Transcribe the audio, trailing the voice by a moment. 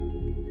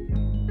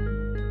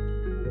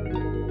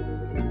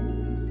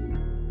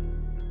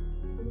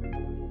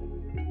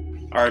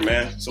All right,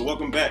 man. So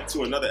welcome back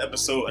to another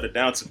episode of the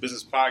Down to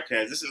Business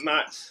podcast. This is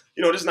not,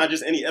 this is not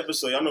just any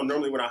episode. Y'all know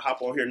normally when I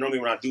hop on here, normally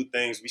when I do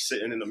things, we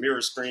sitting in the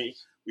mirror screen.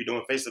 We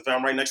doing face to face.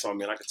 I'm right next to my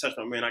man. I can touch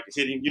my man. I can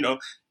hit him.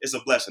 It's a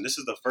blessing. This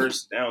is the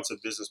first Down to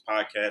Business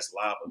podcast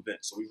live event.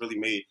 So we really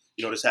made,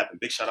 this happen.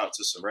 Big shout out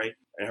to Saray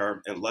and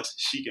her and Lux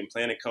Chic and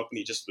Planning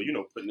Company just for,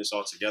 putting this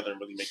all together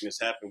and really making this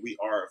happen. We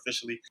are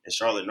officially in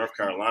Charlotte, North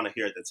Carolina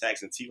here at the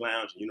Tax and Tea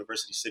Lounge in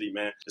University City,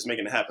 man. Just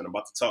making it happen. I'm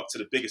about to talk to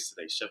the biggest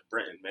today, Chef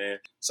Brenton, man.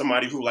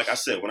 Somebody who, like I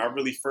said, when I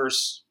really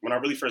first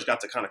got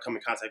to kind of come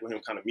in contact with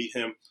him, kind of meet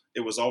him, it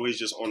was always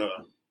just on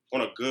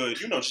a good,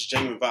 just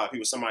genuine vibe. He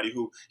was somebody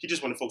who, he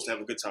just wanted folks to have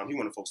a good time. He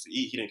wanted folks to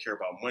eat. He didn't care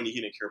about money. He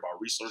didn't care about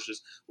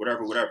resources,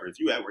 whatever. If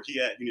you at where he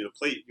at, you need a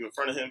plate, you in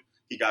front of him,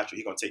 he got you.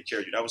 He going to take care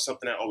of you. That was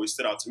something that always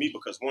stood out to me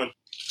because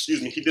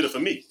he did it for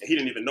me. And he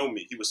didn't even know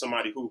me. He was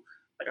somebody who,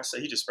 like I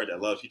said, he just spread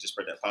that love. He just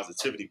spread that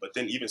positivity. But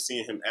then even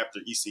seeing him after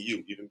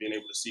ECU, even being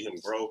able to see him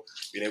grow,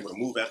 being able to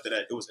move after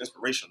that, it was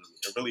inspirational to me.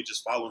 And really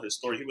just following his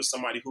story. He was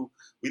somebody who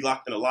we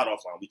locked in a lot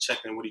offline. We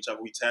checked in with each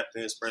other. We tapped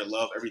in, spread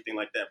love, everything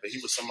like that. But he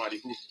was somebody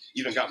who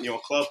even got me on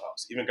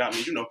Clubhouse, even got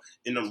me,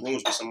 in them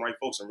rooms with some right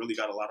folks and really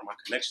got a lot of my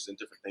connections and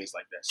different things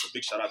like that. So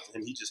big shout out to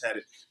him. He just had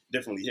it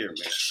differently here,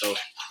 man. So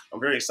I'm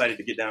very excited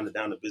to get down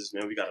to business,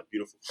 man. We got a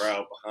beautiful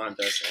crowd behind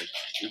us and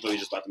we're really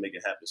just about to make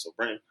it happen. So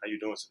Brent, how you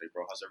doing today,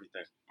 bro? How's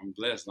everything? I'm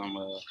blessed. I'm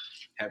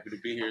happy to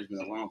be here. It's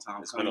been a long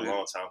time coming. It's been a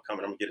long time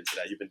coming. I'm going to get into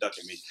that. You've been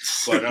ducking me.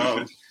 But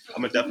I'm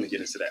going to definitely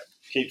get into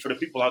that. For the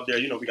people out there,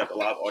 we got the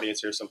live audience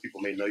here. Some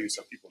people may know you.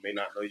 Some people may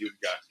not know you.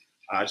 We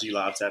got IG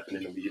Live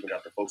happening, and we even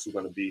got the folks who are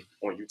going to be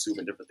on YouTube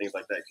and different things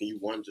like that. Can you,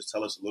 one, just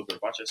tell us a little bit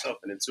about yourself?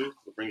 And then two,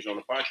 what brings you on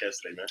the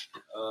podcast today, man?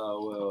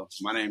 Well,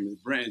 my name is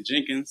Brenton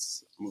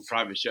Jenkins. I'm a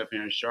private chef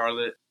here in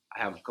Charlotte.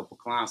 I have a couple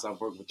clients.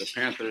 I've worked with the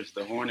Panthers,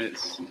 the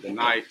Hornets, the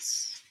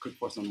Knights, cook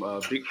for some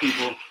big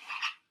people.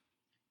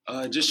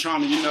 Just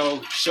trying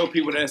to, show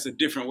people that it's a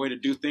different way to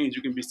do things.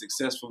 You can be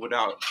successful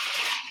without,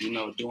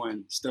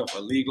 doing stuff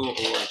illegal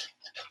or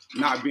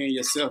not being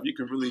yourself. You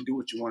can really do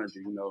what you want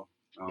to do,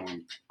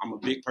 I'm a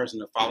big person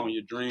to following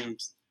your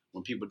dreams.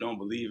 When people don't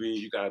believe in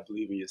you, you got to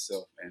believe in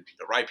yourself. And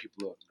the right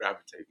people will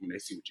gravitate when they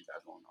see what you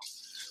got going on.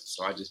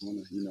 So I just want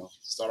to,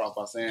 start off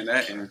by saying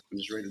that, and I'm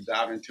just ready to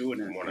dive into it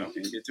and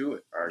get to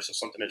it. All right, so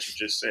something that you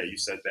just said, you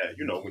said that,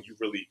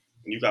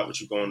 when you got what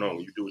you're going on,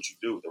 when you do what you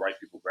do, the right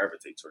people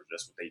gravitate towards you.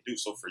 That's what they do.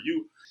 So for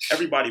you,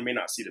 everybody may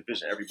not see the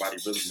vision. Everybody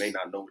really may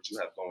not know what you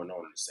have going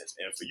on in a sense.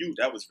 And for you,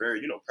 that was very,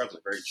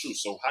 prevalent, very true.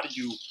 So how do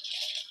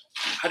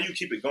you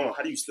keep it going?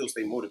 How do you still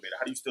stay motivated?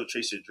 How do you still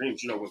chase your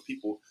dreams, when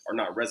people are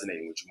not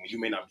resonating with you, when you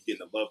may not be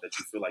getting the love that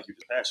you feel like you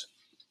passion?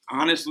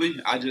 Honestly,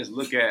 I just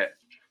look at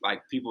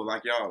like people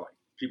like y'all, like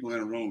people in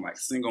the room, like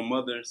single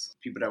mothers,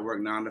 people that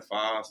work 9 to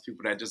 5s,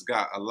 people that just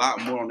got a lot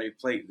more on their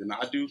plate than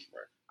I do.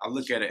 Right. I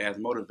look at it as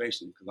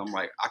motivation because I'm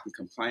like, I can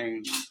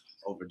complain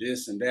over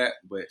this and that,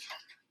 but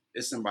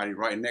there's somebody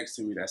right next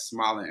to me that's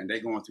smiling and they're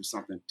going through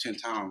something 10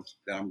 times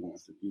that I'm going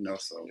through,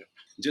 So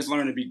just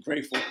learn to be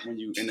grateful when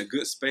you're in a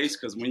good space,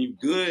 because when you're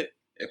good,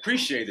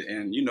 appreciate it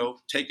and,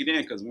 take it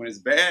in, because when it's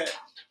bad,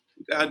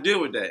 you got to deal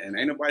with that. And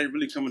ain't nobody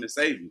really coming to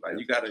save you. Like,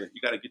 you got to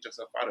get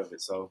yourself out of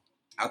it. So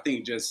I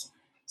think just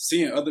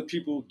seeing other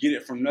people get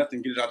it from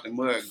nothing, get it out the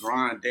mud,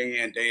 grind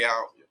day in, day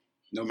out,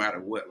 no matter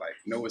what, like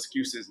no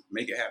excuses,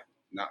 make it happen.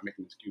 Not make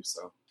an excuse.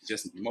 So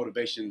just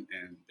motivation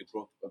and the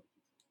growth of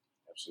people.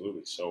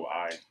 Absolutely. So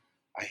I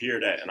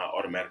hear that and I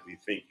automatically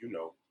think,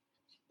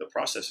 the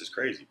process is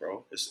crazy,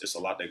 bro. It's a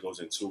lot that goes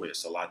into it.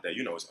 It's a lot that,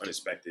 it's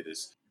unexpected. You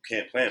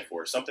can't plan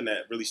for it. Something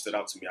that really stood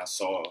out to me, I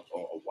saw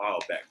a while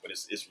back, but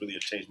it's really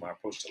changed my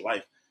approach to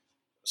life.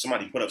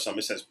 Somebody put up something,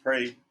 it says,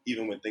 pray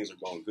even when things are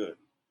going good.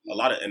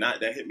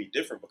 That hit me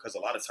different because a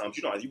lot of times,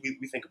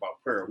 we think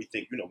about prayer. We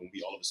think, when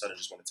we all of a sudden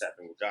just want to tap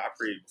in with God. I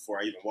prayed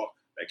before I even walked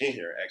back in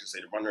here. I actually say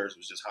my nerves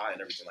was just high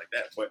and everything like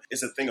that. But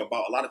it's a thing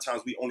about a lot of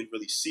times we only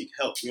really seek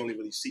help. We only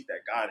really seek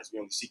that guidance. We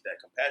only seek that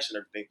compassion,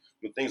 everything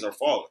when things are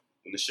falling.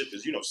 When the ship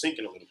is,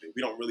 sinking a little bit.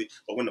 We don't really,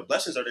 but when the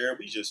blessings are there,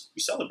 we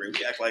celebrate.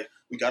 We act like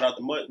we got out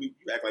the mud. We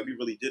act like we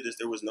really did this.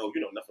 There was no,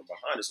 nothing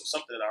behind it. So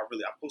something that I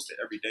posted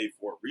every day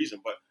for a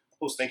reason, but I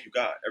post thank you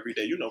God every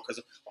day, because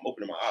I'm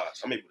opening my eyes.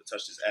 I'm able to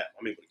touch this app.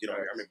 I'm able to get on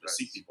here. I'm able to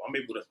see people. I'm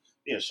able to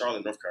be in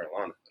Charlotte, North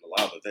Carolina in a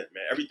live event,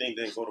 man. Everything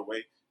didn't go the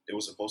way it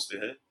was supposed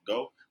to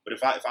go. But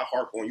if I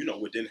harp on,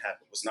 what didn't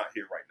happen, what's not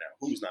here right now,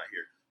 who's not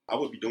here, I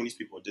would be doing these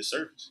people a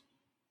disservice.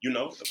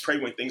 To pray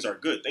when things are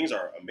good. Things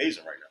are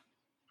amazing right now.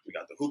 We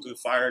got the hookah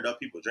fired up,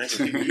 people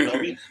drinking. People,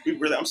 we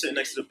really. I'm sitting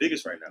next to the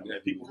biggest right now, man.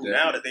 People who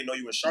now that they know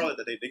you in Charlotte,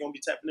 that they're gonna be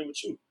tapping in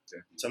with you.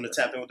 Tell them to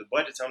tap in with the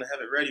budget. Tell them to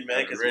have it ready,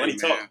 man, because money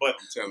talks. But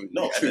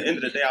no, at the end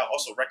of the day, I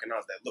also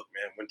recognize that. Look,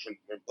 man,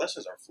 when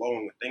blessings are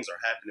flowing, when things are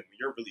happening, when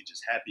you're really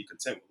just happy,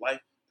 content with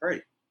life,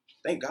 pray,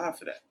 thank God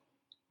for that.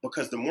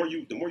 Because the more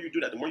you do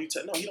that, the more you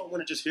tell. No, he don't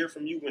want to just hear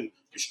from you when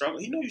you're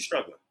struggling. He know you're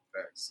struggling.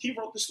 Facts. He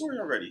wrote the story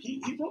already.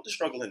 He wrote the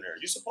struggle in there.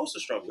 You're supposed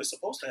to struggle. It's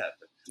supposed to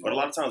happen. But a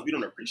lot of times we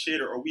don't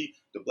appreciate it, or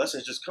the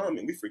blessings just come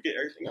and we forget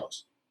everything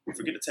else. We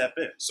forget to tap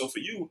in. So for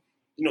you,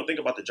 think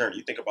about the journey.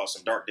 You think about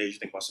some dark days. You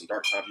think about some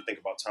dark times. You think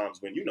about times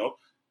when,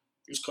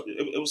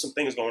 It was some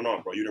things going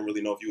on, bro. You didn't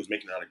really know if you was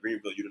making it out of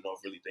Greenville. You didn't know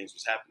if really things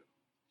was happening.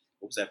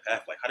 What was that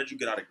path like? How did you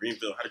get out of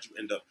Greenville? How did you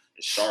end up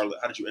in Charlotte?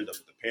 How did you end up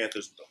with the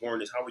Panthers, with the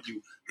Hornets? How were you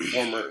a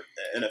former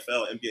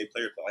NFL, NBA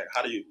player? Like,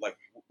 how do you like?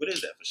 What is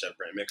that for Chef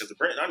Brent, man? Because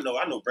Brent, I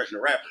know Brent the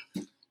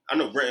rapper. I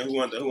know Brent who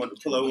wanted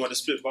to pull up, who wanted to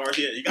spit bars.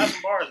 Yeah, he got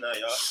some bars now,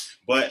 y'all.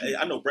 But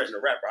I know Brent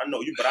the rapper. I know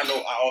you, but I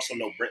also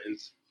know Brenton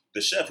the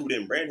chef who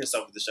didn't brand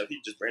himself as the chef.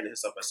 He just branded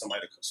himself as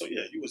somebody to cook. So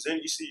yeah, you was in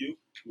ECU. You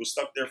was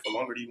stuck there for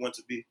longer than you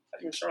wanted to be. How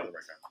you in Charlotte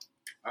right now?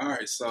 All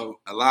right, so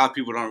a lot of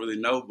people don't really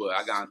know, but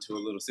I got into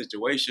a little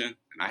situation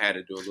and I had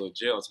to do a little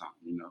jail time,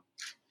 you know.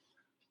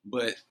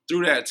 But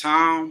through that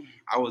time,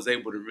 I was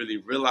able to really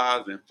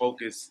realize and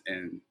focus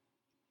and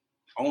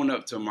own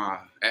up to my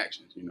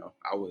actions, you know.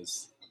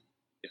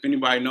 If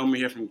anybody know me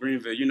here from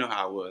Greenville, you know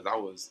how I was. I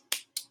was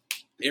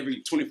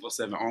every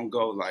 24/7 on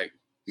go, like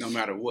no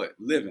matter what,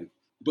 living.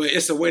 But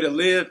it's a way to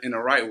live in the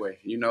right way,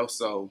 you know.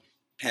 So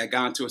had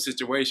gotten to a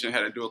situation,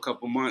 had to do a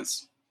couple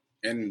months,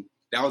 and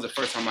that was the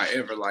first time I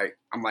ever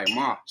I'm like,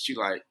 Ma, she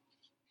like,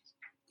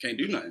 can't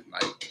do nothing.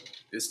 Like,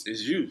 it's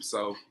you.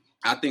 So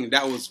I think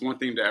that was one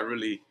thing that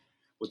really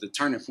was the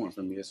turning point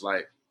for me. It's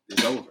like,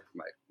 it's over.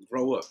 Like,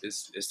 grow up.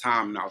 It's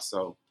time now.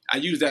 So I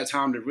used that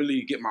time to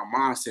really get my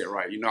mindset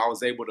right. You know, I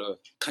was able to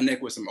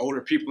connect with some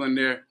older people in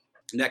there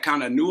that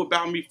kind of knew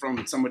about me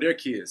from some of their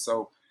kids.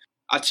 So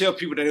I tell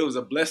people that it was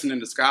a blessing in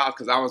disguise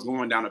because I was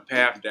going down a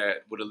path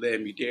that would have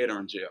led me dead or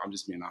in jail. I'm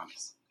just being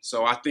honest.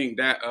 So I think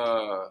that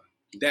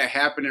that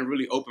happened and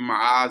really opened my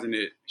eyes, and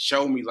it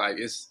showed me like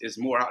it's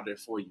more out there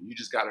for you. You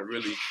just gotta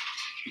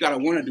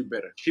want to do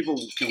better.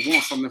 People can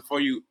want something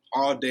for you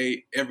all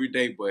day, every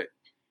day, but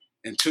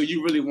until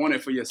you really want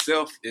it for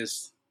yourself,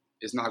 it's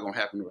not gonna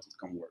happen the rest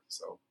of the work.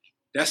 So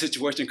that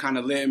situation kind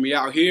of led me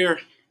out here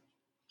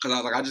because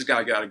I was like, I just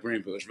gotta get out of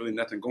Greenville. There's really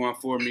nothing going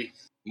for me.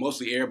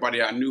 Mostly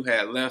everybody I knew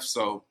had left,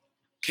 so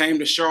came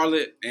to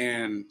Charlotte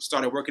and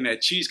started working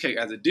at Cheesecake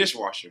as a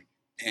dishwasher.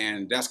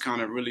 And that's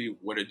kind of really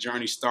where the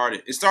journey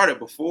started. It started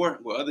before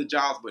with other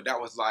jobs, but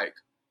that was like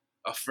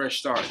a fresh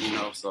start, you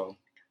know. So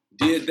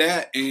did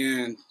that,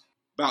 and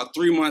about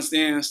 3 months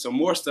in, some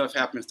more stuff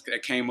happened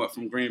that came up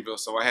from Greenville.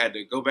 So I had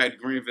to go back to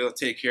Greenville,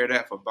 take care of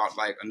that for about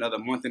like another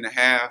month and a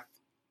half.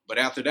 But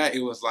after that,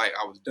 it was like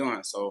I was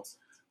done. So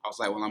I was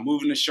like, well, I'm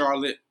moving to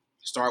Charlotte,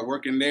 start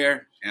working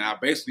there. And I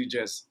basically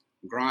just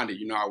grinded.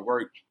 You know, I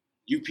worked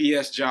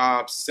UPS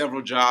jobs,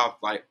 several jobs.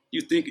 Like,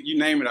 you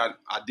name it,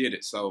 I did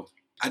it. So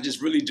I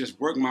just really just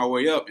worked my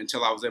way up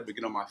until I was able to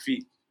get on my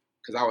feet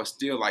because I was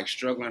still like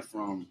struggling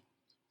from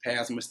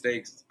past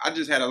mistakes. I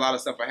just had a lot of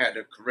stuff I had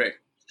to correct.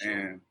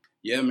 And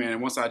yeah, man,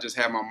 once I just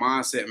had my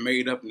mindset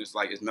made up and it's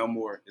like, it's no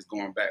more, it's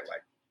going back.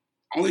 Like,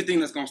 only thing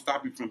that's going to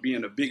stop you from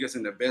being the biggest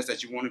and the best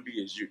that you want to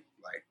be is you.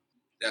 Like,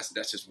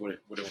 that's just what it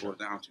boils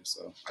down to.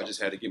 So I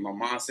just had to get my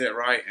mindset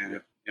right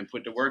and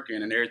put the work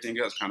in, and everything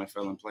else kind of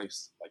fell in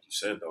place. Like you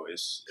said, though,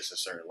 it's a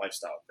certain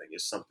lifestyle thing.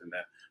 It's something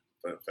that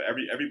for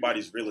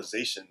everybody's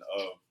realization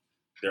of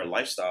their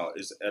lifestyle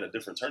is at a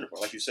different turning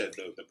point. Like you said,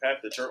 the path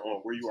that you're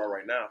on, where you are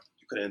right now,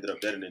 you could have ended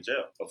up dead and in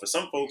jail. But for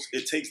some folks,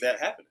 it takes that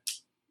happening.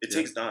 It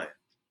takes dying.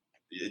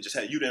 It just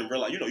had, you didn't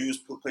realize, you know, you was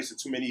placed in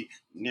too many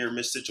near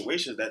miss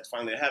situations that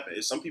finally happened.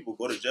 It's some people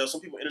go to jail,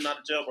 some people in and out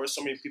of jail, or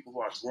so many people who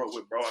I grew up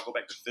with, bro. I go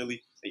back to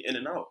Philly, they in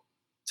and out,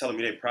 telling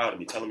me they proud of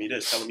me, telling me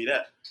this, telling me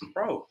that.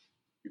 Bro,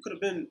 you could have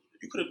been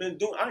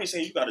doing. I ain't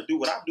saying you got to do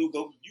what I do,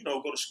 go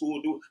to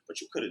school, do it, but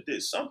you could have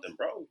did something,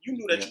 bro. You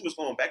knew that you was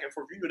going back and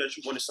forth. You knew that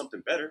you wanted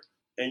something better,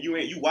 and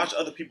you watch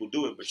other people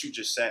do it, but you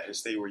just sat and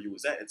stayed where you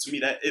was at. And to me,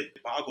 that it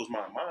boggles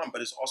my mind.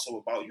 But it's also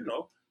about, you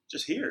know,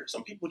 just here.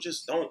 Some people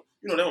just don't,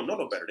 you know, they don't know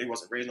no better. They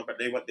wasn't raised no better.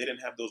 They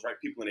didn't have those right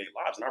people in their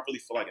lives. And I really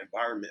feel like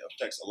environment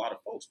affects a lot of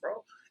folks,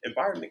 bro.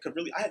 Environment could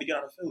really. I had to get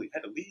out of Philly. I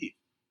had to leave.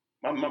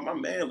 My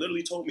man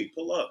literally told me,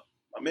 pull up.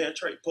 My man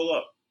Trey, pull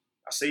up.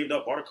 I saved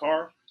up, bought a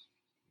car,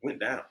 went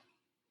down.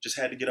 Just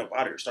had to get up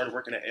out of here. Started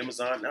working at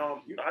Amazon.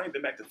 Now, you know, I ain't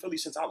been back to Philly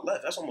since I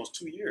left. That's almost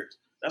 2 years.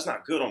 That's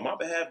not good on my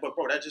behalf, but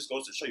bro, that just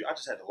goes to show you. I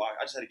just had to lie.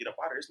 I just had to get up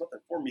out of here. There's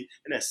nothing for me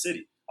in that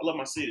city. I love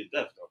my city to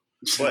death, though.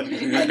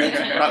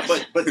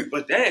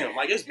 But damn,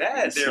 like it's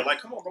bad there.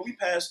 Like, come on, bro. We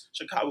passed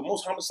Chicago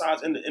most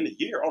homicides in the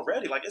year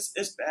already. Like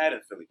it's bad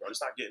in Philly, bro.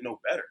 It's not getting no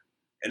better.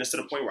 And it's to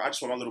the point where I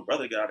just want my little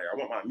brother to get out of there. I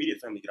want my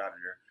immediate family to get out of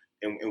there,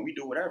 and we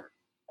do whatever.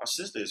 My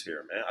sister is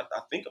here, man.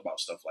 I think about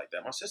stuff like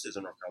that. My sister's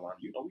in North Carolina.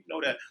 You know, we know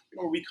that. We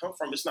know where we come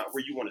from. It's not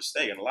where you want to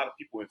stay. And a lot of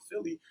people in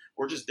Philly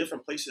or just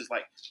different places,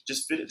 like,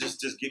 just fit it,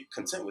 just get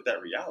content with that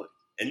reality.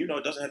 And, you know,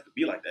 it doesn't have to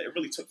be like that. It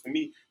really took for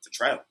me to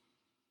travel.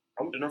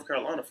 I went to North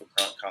Carolina for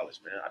college,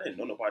 man. I didn't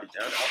know nobody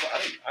down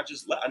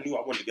there. I knew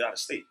I wanted to get out of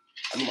state.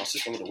 I knew my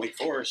sister went to Wake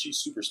Forest. She's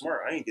super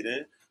smart. I ain't get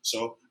in.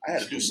 So I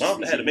had to do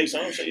something. I had to make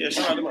something. So yeah,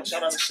 shout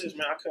out to sis,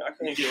 man. I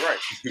couldn't get right.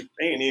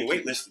 They ain't even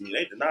waitlisted me.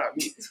 They denied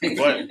me.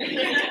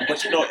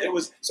 But you know, it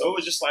was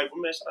just like,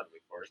 well, man, shout out to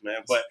Wake Forest,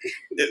 man. But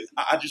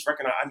I just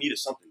recognize I needed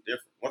something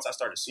different. Once I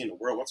started seeing the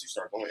world, once you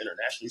start going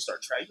international, you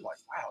start traveling, you're like,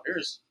 wow,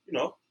 there's, you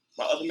know,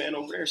 My other man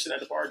over there sitting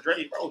at the bar,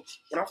 Dre, bro.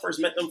 When I first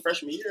met them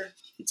freshman year,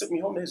 he took me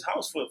home to his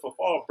house for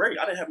fall break.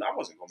 I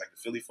wasn't going back to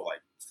Philly for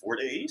like 4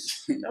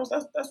 days.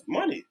 That's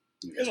money.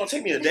 It was gonna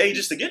take me a day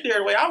just to get there.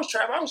 The way I was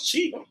traveling, I was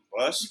cheap. I'm a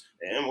bus,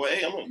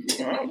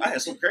 I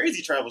had some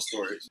crazy travel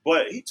stories.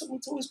 But he took me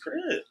to his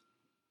crib.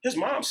 His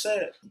mom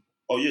said,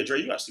 "Oh yeah, Dre,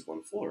 you gotta sleep on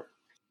the floor.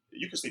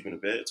 You can sleep in the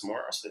bed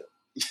tomorrow." I said,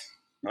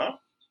 "Huh?"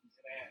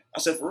 I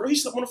said, "For real?" He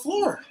slept on the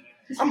floor.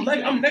 I'm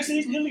next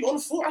to him on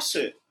the floor. I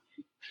said,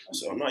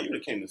 "Oh no, you would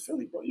have came to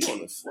Philly, bro. You on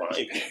the floor.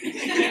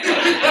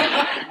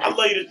 I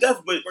love you to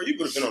death, but bro, you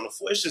could have been on the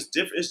floor. It's just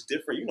different. It's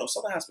different.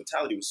 Southern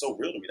hospitality was so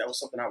real to me. That was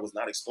something I was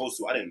not exposed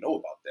to. I didn't know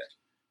about that.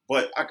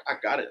 But I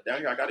got it down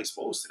here. I got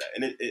exposed to that,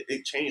 and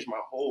it changed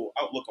my whole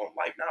outlook on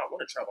life. Now I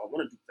want to travel. I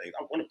want to do things.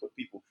 I want to put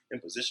people in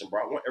position,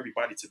 bro. I want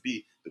everybody to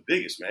be the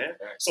biggest, man.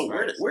 So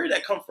where did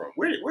that come from?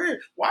 Why?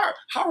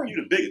 How are you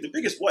the biggest? The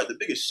biggest what? The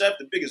biggest chef?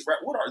 The biggest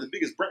rap? What are the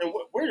biggest brand?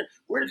 Where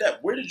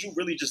did you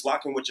really just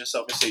lock in with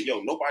yourself and say, yo,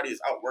 nobody is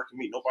outworking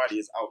me. Nobody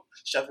is out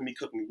chefing me,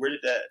 cooking me.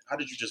 How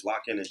did you just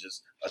lock in and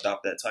just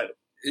adopt that title?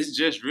 It's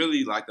just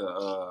really like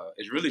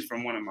it's really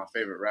from one of my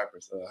favorite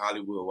rappers,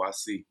 Hollywood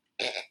YC.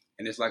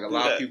 And it's like a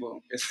lot of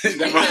people. It's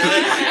like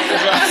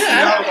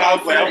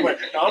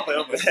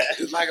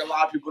a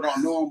lot of people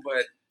don't know him,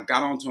 but I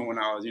got onto him when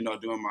I was,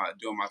 doing my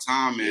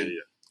time, and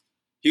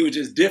he was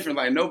just different.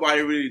 Like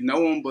nobody really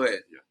know him, but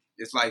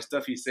it's like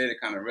stuff he said, it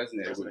kind of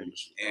resonated with me.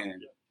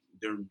 And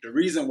the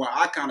reason why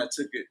I kind of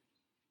took it,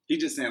 he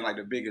just saying like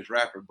the biggest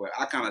rapper, but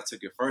I kind of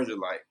took it further.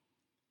 Like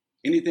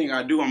anything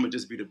I do, I'm gonna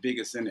just be the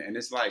biggest in it, and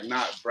it's like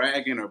not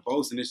bragging or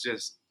boasting. It's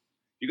just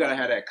you gotta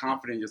have that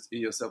confidence in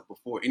yourself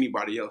before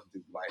anybody else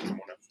do. Like,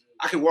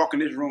 I can walk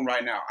in this room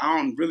right now. I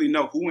don't really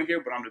know who in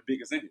here, but I'm the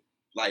biggest in it.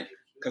 Like,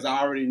 because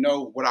I already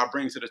know what I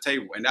bring to the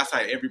table, and that's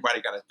how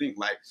everybody gotta think.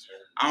 Like,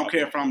 I don't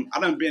care if I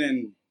done been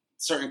in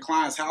certain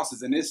clients'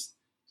 houses, and this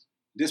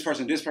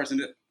person,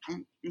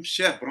 I'm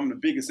chef, but I'm the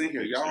biggest in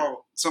here.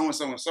 Y'all so and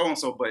so and so and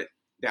so, but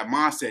that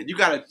mindset, you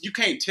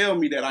can't tell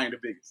me that I ain't the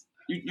biggest.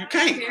 You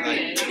can't.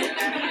 Like,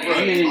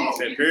 I mean,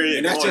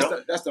 and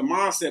that's the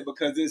mindset,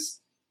 because it's.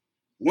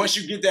 Once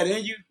you get that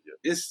in you,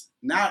 it's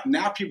now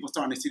people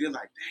starting to see. They're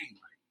like, dang,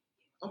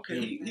 like, okay,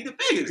 he the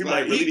biggest. He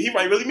might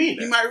really mean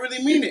that. He might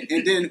really mean it.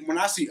 And then when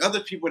I see other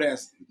people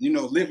that's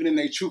living in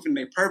their truth and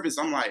their purpose,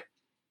 I'm like,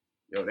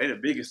 yo, they the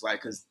biggest,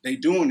 like, because they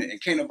doing it,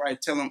 and can't nobody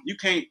tell them. You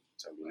can't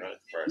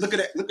look at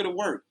that. Look at the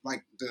work.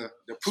 Like the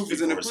proof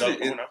is in the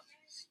pudding.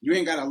 You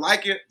ain't gotta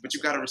like it, but you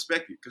gotta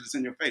respect it because it's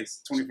in your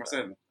face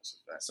 24/7.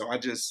 So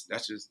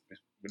that's just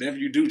whatever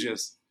you do,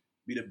 just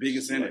be the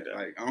biggest in it.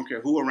 Like I don't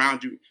care who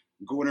around you.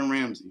 Gordon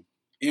Ramsay,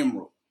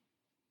 Emerald,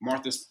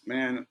 Martha's,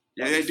 man,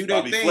 they do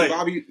their thing.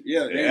 Bobby, they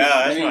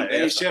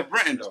ain't Chef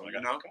Brenton though.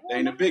 They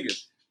ain't the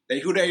biggest. They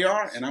who they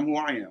are, and I'm who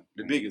I am.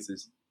 The biggest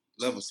is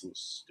level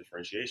switch.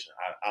 Differentiation.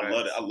 I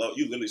love it. I love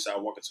you. Literally said I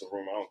walk into a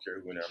room. I don't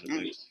care who in there. I'm the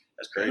biggest.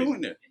 That's crazy. Who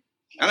in there?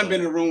 I done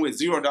been in a room with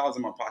 $0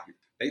 in my pocket.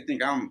 They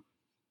think I'm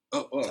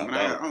up.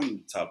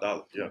 I'm top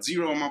dollar. Yeah.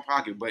 $0 in my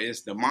pocket, but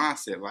it's the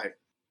mindset. Like,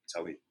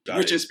 tell me,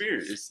 rich in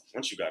spirit.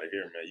 Once you got it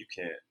here, man, you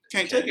can't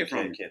take it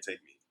from me. Can't take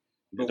me.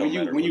 But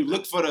when you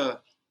look for the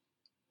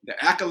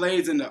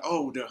accolades and the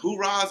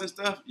hoorahs and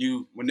stuff,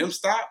 when them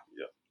stop,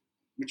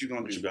 what you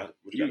gonna do?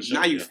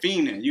 Now you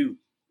fiending, you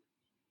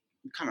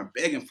kind of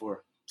begging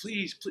for,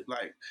 please,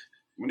 like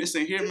when this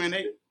ain't here, man,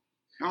 I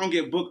don't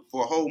get booked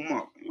for a whole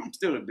month. I'm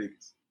still the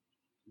biggest.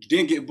 You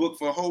didn't get booked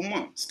for a whole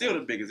month, still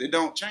the biggest. It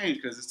don't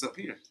change because it's up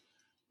here.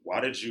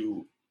 Why did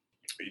you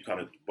kind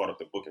of brought up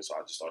the booking, so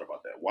I just thought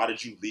about that. Why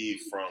did you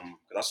leave from?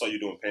 Because I saw you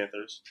doing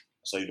Panthers,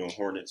 I saw you doing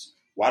Hornets.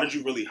 Why did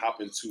you really hop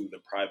into the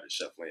private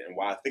chef lane? And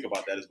why I think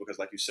about that is because,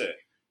 like you said,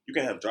 you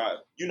can have drive.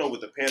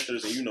 With the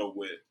Panthers and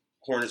with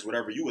Hornets,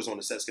 whatever, you was on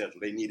the set schedule.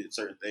 They needed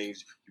certain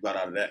things. You got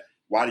out of that.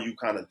 Why do you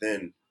kind of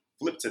then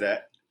flip to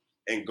that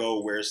and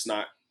go where it's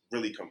not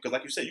really come? Because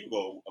like you said, you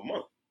go a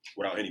month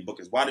without any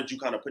bookings. Why did you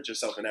kind of put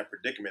yourself in that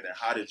predicament? And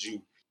how did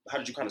you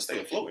kind of stay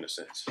afloat in a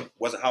sense?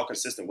 How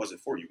consistent was it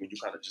for you when you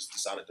kind of just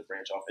decided to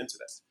branch off into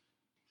that?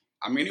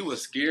 I mean, it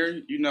was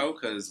scary,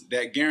 because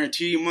that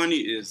guaranteed money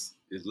is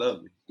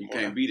lovely. You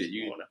can't beat it.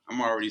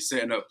 I'm already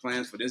setting up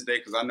plans for this day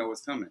because I know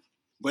what's coming.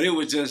 But it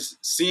was just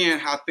seeing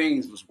how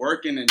things was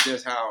working and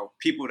just how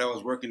people that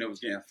was working that was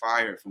getting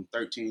fired from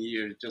 13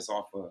 years just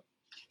off of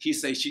he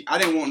say she. I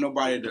didn't want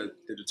nobody to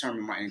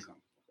determine my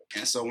income.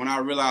 And so when I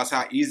realized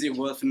how easy it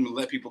was for them to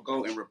let people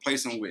go and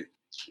replace them with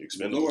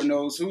Lord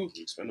knows who,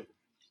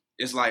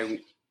 it's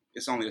like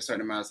it's only a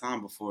certain amount of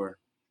time before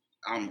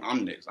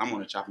I'm next. I'm on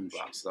the chopping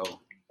block.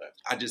 So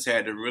I just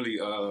had to really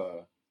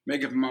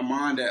make up in my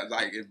mind that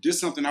like if this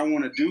is something I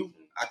want to do,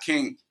 I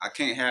can't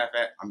half.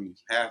 My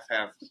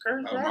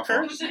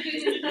fault.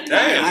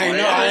 Damn,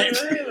 I be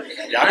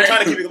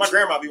trying to keep it. My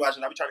grandma be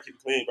watching. I be trying to keep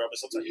it clean, bro. But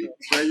sometimes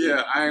But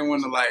yeah, I ain't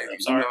want to like.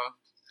 I'm sorry.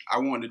 I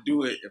wanted to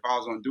do it. If I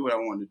was gonna do it, I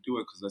wanted to do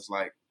it because it's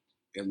like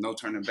there's no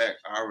turning back.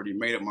 I already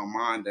made up my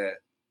mind that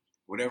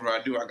whatever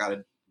I do, I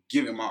gotta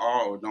give it my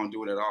all or don't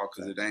do it at all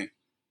because it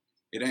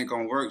ain't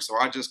gonna work. So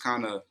I just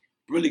kind of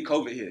really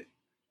COVID hit,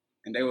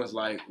 and they was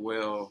like,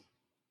 well.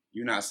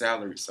 you're not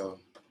salaried, so.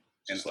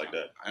 Just like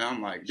that. And I'm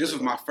like, this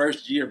was my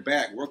first year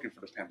back working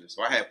for the Panthers.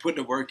 So I had put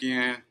the work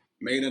in,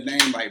 made a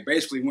name, like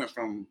basically went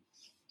from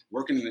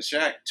working in the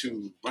shack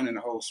to running the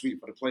whole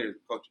suite for the players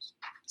and coaches.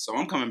 So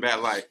I'm coming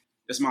back like,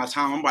 it's my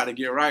time. I'm about to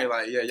get right.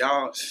 Like, yeah,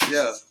 y'all,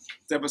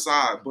 step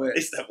aside. But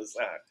They step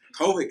aside.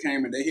 COVID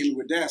came and they hit me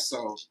with that.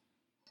 So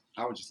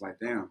I was just like,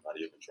 damn. Out of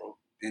your control.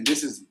 And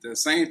this is the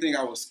same thing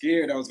I was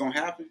scared that was going to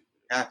happen.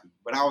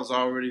 But I was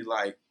already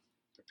like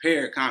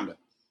prepared, kind of.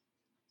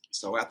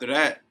 So after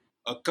that,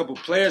 a couple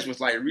players was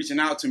like reaching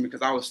out to me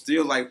because I was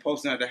still like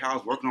posting at the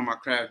house, working on my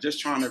craft, just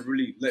trying to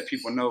really let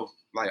people know,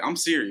 like, I'm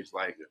serious.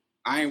 Like,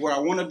 I ain't where I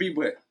want to be,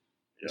 but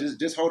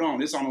just hold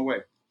on. It's on the way.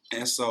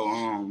 And so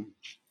a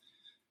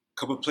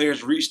couple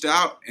players reached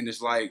out, and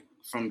it's like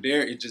from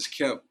there, it just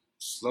kept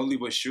slowly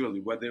but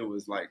surely, whether it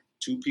was like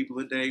 2 people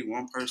a day,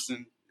 1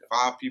 person,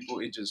 5 people,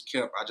 I just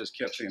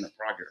kept seeing the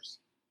progress.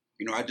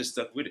 You know, I just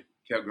stuck with it,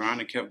 kept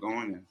grinding, kept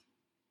going. And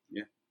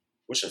yeah.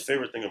 What's your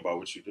favorite thing about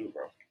what you do,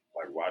 bro?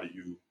 Like, why do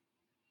you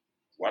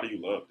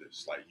love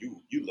this? Like,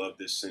 you love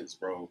this since,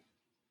 bro.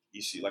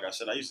 You see, like I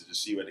said, I used to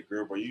just see you at the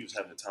grill, bro. You was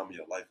having the time of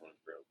your life on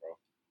the grill, bro.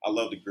 I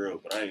love the grill,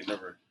 but I ain't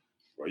never,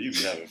 bro. You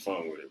be having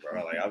fun with it,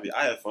 bro. Like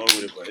I have fun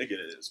with it, but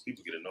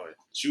people get annoyed.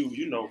 But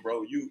you know,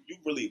 bro. You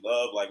really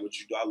love like what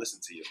you do. I listen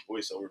to your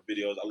voiceover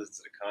videos. I listen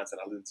to the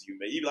content. I listen to you,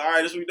 man. You be like, all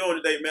right, this is what we doing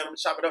today, man. I'm gonna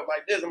chop it up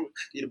like this. I'm gonna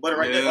eat the butter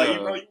right there, like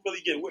bro. You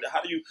really get with it.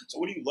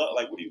 What do you love?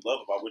 Like, what do you love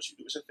about what you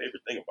do? What's your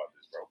favorite thing about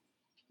this, bro?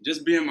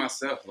 Just being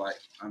myself. Like,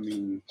 I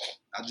mean,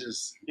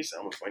 you said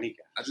I'm a funny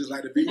guy. I just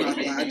like to be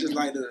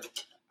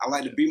I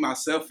like to be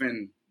myself,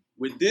 and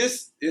with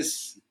this,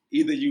 it's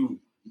either you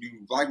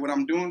like what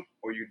I'm doing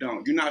or you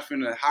don't. You're not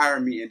finna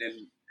hire me and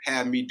then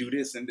have me do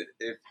this, and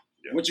if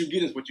what you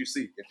get is what you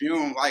see. If you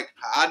don't like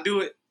how I do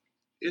it,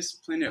 it's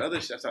plenty of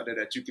other chefs out there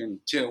that you can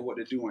tell what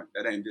they're doing.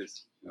 That ain't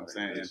this. You know what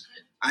I'm saying? And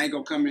I ain't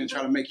gonna come in and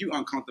try to make you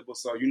uncomfortable,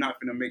 so you're not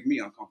finna make me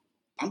uncomfortable.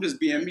 I'm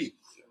just being me.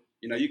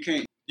 You know, you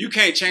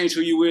can't change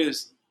who you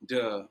is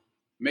to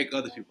make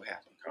other people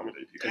happy.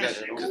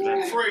 Because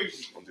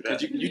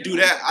you do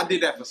that. I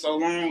did that for so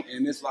long,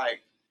 and it's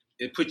like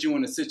it put you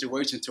in a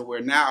situation to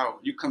where now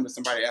you come to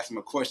somebody, ask them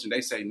a question,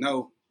 they say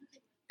no,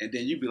 and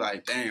then you be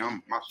like,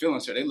 "Dang, my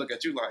feelings hurt." They look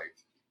at you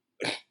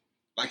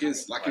like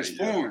it's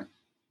foreign,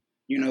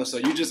 you know. So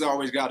you just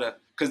always gotta,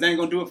 because they ain't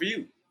gonna do it for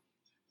you.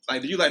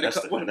 Like, do you like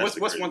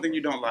what's one thing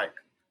you don't like?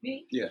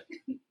 Me? Yeah.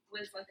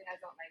 What's one thing I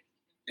don't like?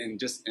 And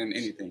just in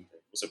anything.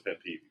 What's a pet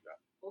peeve you got?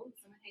 Oh,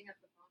 someone hang up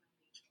the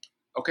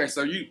phone. Okay,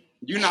 so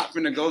you're not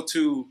gonna go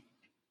to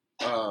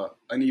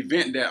an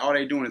event that all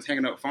they doing is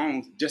hanging up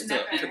phones just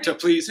to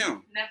please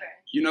him. Never.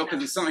 You know,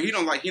 because it's something he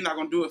don't like. He's not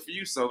gonna do it for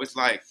you. So it's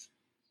like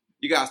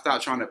you gotta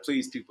stop trying to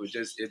please people.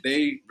 Just if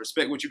they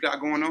respect what you got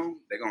going on,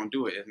 they're gonna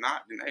do it. If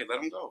not, then hey,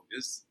 let them go.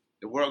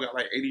 The world got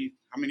like 80,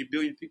 how many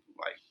billion people?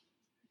 Like,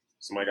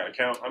 somebody got to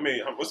count. I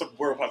mean, what's the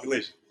world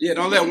population? Yeah,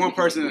 don't let one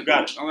person. Who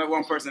got it? Don't let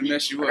one person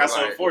mess you up. I got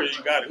something for you.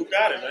 You got it. Who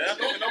got it, man?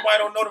 Nobody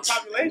don't know the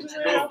population.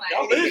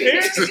 Y'all live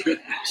here.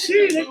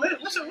 Shit,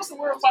 what's the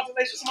world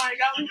population? Somebody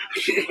got it.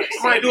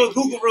 Somebody do a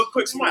Google real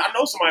quick. I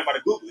know somebody about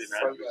to Google it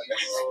now.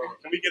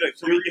 Can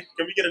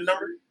we get a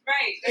number?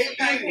 Right.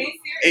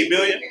 8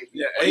 billion.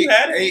 Yeah,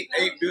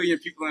 8 billion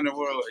people in the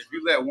world. If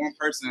you let one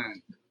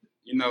person,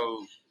 you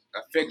know,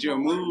 affect your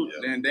mood,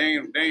 then they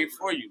ain't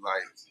for you.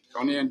 Like,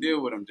 don't even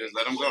deal with them. Just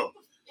let them go.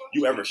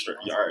 You ever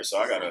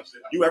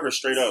you ever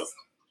straight up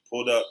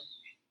pulled up,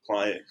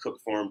 client,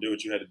 cooked for him, did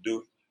what you had to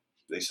do?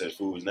 They said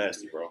food was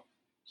nasty, bro.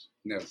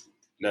 Never.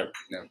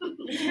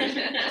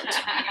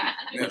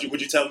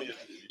 Would you tell me?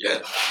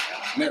 Yeah.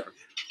 Never.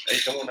 Hey,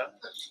 come on now.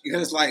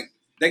 Because it's like,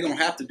 they gonna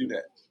have to do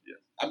that. Yeah.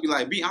 I'd be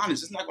like, be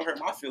honest, it's not gonna hurt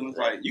my feelings.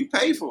 Right. Like, you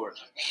pay for it.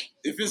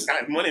 If it's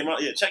got money,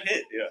 check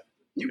it. Yeah.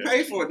 You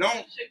pay for it.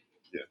 Don't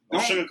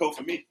sugarcoat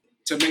for me.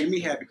 To make me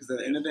happy, because at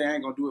the end of the day, I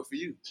ain't gonna do it for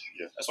you.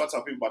 Yeah, that's why I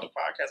tell people about the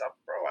podcast.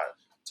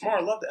 Tomorrow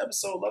I love the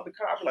episode, love the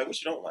car. I be like,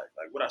 what you don't like?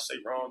 Like, what I say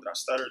wrong? Did I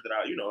stutter? Did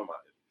I,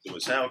 did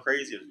it sound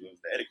crazy? Was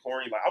the edit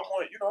corny? Like, I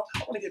want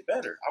to get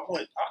better. I'll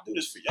do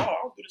this for y'all.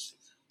 I'll do this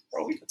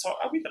bro. We could talk.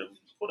 We could have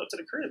pulled up to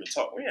the crib and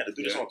talk. We had to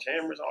do this on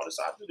cameras, all this.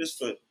 I do this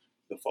for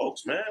the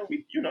folks, man.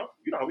 We, you know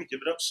how we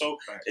give it up. So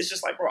it's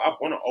just like, bro, I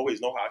want to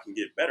always know how I can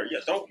get better. Yeah,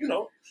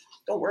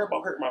 don't worry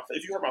about hurting my.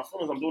 If you hurt my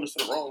feelings, I'm doing this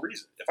for the wrong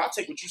reason. If I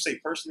take what you say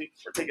personally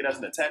or take it as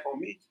an attack on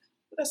me,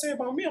 what that say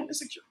about me? I'm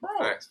insecure,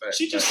 bro.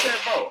 She just said,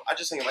 bro, I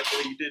just ain't like the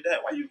way you did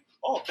that. Why you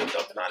all bent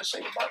up and not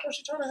ashamed about it? Bro,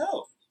 she trying to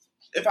help.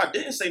 If I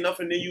didn't say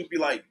nothing, then you'd be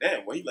like,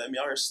 damn, well, he let me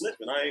out here slip,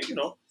 and I ain't,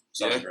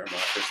 Sorry, grandma,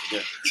 I pissed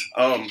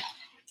again.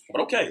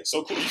 But okay,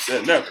 so cool. You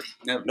said never,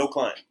 no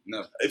client.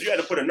 No. If you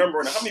had to put a number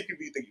on it, how many people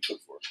do you think you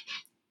cook for?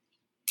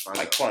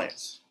 Like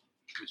clients.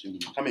 What you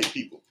mean? How many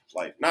people?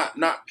 Like not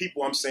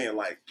people. I'm saying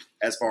like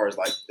as far as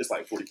like it's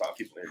like 45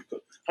 people there you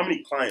cook. How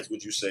many clients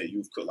would you say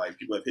you've cooked? Like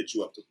people have hit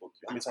you up to book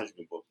you. How many times you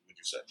been booked? Would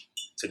you say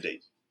to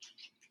date?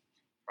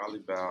 Probably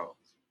about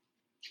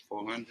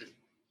 400,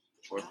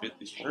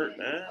 450. Hurt,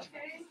 man.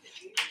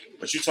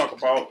 But you talked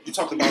about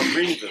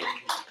Greenville.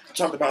 You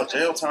talked about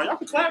Jail Town. Y'all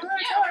can clap that.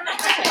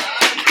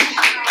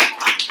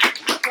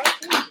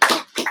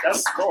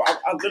 That's bro.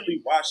 I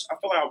literally watched. I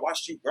feel like I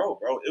watched you grow,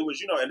 bro. It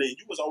was and then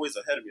you was always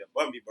ahead of me,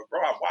 above me. But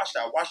bro, I watched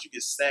that. I watched you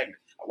get stagnant.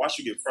 I watched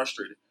you get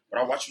frustrated. But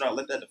I watched you not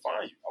let that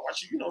define you. I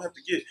watched you, have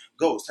to get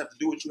ghosts, have to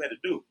do what you had to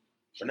do.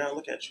 But now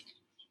look at you.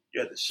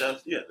 You had the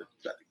chef. You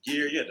got the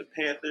gear. You had the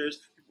Panthers.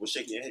 People were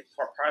shaking your head.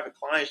 Private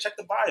clients. Check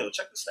the bio.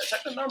 Check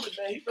the numbers,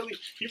 man. He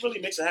really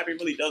makes it happen.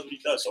 He really does what he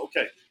does. So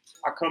okay,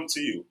 I come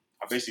to you.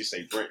 I basically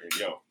say, Brenton,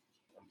 I'm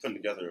putting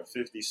together a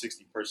 50,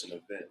 60 person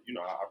event.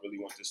 I really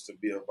want this to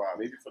be a vibe.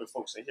 Maybe for the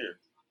folks in here.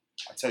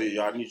 I tell you,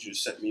 y'all, I need you to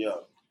set me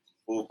up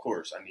full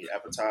course. I need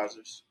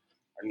appetizers.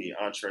 I need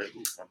entree.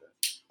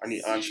 I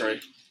need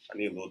entree. I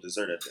need a little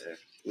dessert at the end.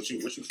 What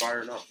you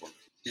firing up for?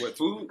 What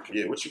food?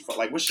 Yeah, what's your,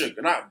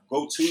 not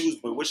go-tos,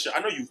 but I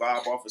know you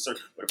vibe off of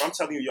certain, but if I'm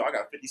telling you, I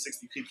got 50,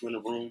 60 people in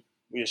the room,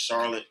 we in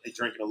Charlotte, they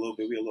drinking a little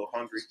bit, we a little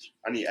hungry,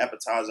 I need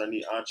appetizer, I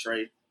need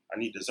entree, I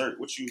need dessert.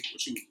 What you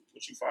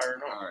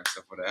firing on? All right,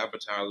 so for the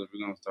appetizer,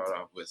 we're going to start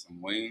off with some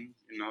wings,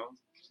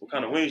 What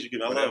kind of wings you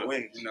get? I love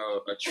wings.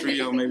 A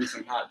trio, maybe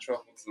some hot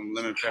truffle, some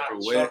lemon pepper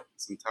wet,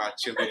 some Thai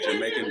chili,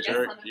 Jamaican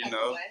jerk,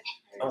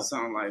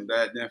 something like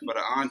that. Then for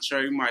the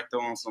entree, you might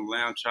throw on some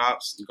lamb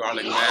chops,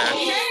 garlic mash,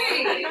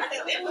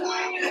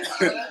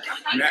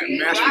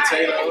 mashed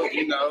potato,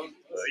 You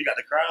got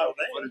the crowd,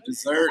 man. For the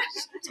dessert,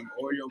 some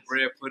Oreo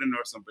bread pudding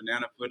or some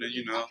banana pudding,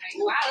 Wow,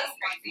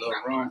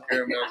 little rum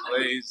caramel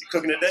glaze. You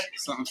cooking today?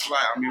 Something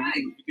fly. I mean,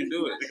 we can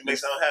do it. We can make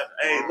something happen.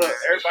 Hey, look,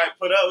 everybody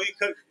put up. We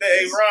cook today.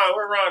 Hey, Ron,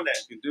 where Ron at?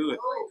 We can do it.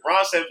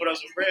 Ron said put up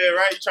some bread,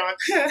 right? You trying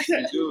We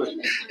can do it.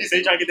 He said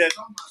you trying to get that.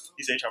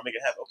 He said you trying to make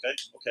it happen. Okay.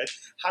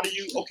 How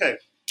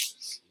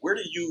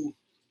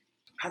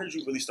did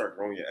you really start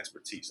growing your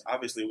expertise?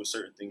 Obviously, it was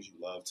certain things you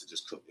love to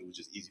just cook. It was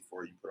just easy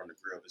for you. Put on the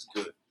grill. It's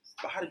good.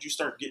 But how did you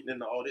start getting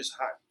into all this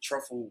hot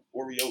truffle,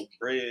 Oreo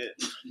bread,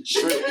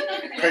 shrimp?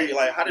 Crazy.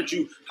 Like, how did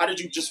you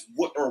just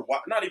what or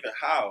why? Not even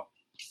how.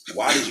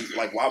 Why did you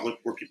why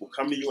were people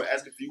coming to you and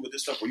asking for you with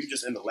this stuff? Were you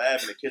just in the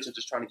lab in the kitchen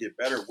just trying to get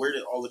better? Where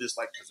did all of this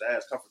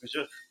pizzazz come from?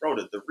 Because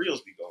the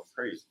reels be going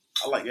crazy.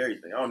 I like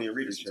everything. I don't even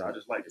read it. I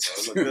just like it, bro.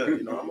 It look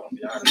good.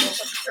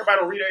 Everybody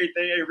don't read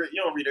everything.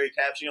 You don't read every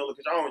caption. You don't look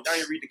at y'all. Y'all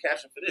ain't read the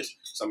caption for this.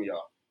 Some of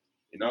y'all.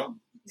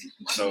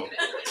 So,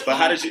 but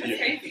how did you?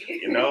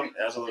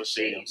 That's a little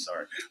shady. I'm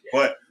sorry,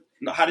 but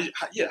how did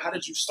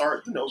you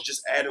start?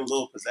 Just adding a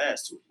little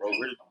pizzazz to it, bro.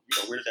 Where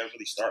did that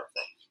really start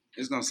from?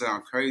 It's gonna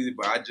sound crazy,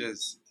 but I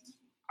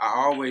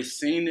always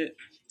seen it,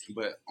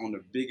 but on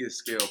the biggest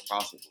scale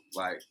possible.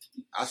 Like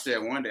I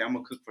said, one day I'm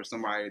gonna cook for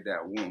somebody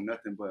that want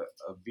nothing but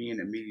a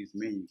Vietnamese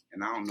menu,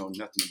 and I don't know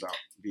nothing about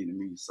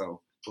Vietnamese.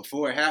 So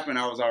before it happened,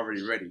 I was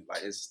already ready.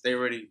 Like it's stay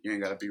ready, you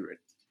ain't gotta be ready.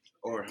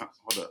 Or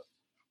hold up.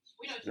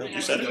 No,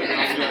 you said it.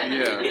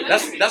 Yeah.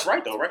 That's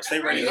right though, right? Stay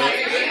ready.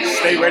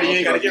 Stay ready. You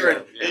ain't gotta get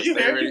ready. Yeah,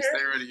 stay ready.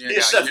 He's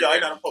a chef, y'all.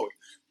 Ain't not a poet.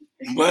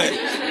 But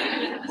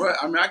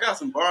I mean, I got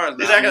some bars.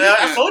 Exactly.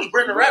 I told you,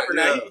 Brenton, the rapper.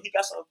 Now he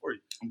got something for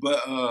you.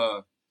 But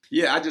I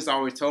just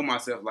always told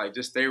myself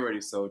just stay ready.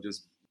 So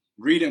just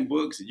reading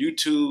books,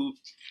 YouTube,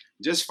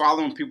 just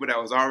following people that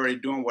was already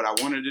doing what I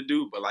wanted to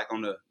do, but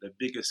on the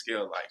biggest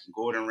scale, like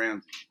Gordon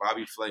Ramsay,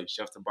 Bobby Flay,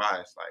 Chef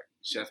Tobias,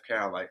 Chef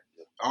Cal,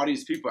 all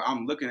these people.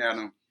 I'm looking at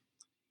them.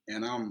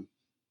 And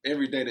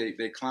every day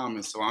they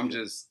climbing, so I'm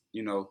just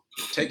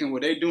taking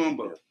what they doing,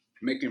 but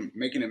making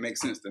it make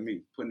sense to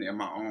me, putting it in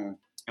my own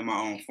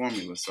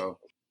formula. So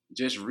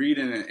just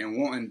reading and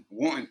wanting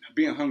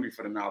being hungry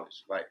for the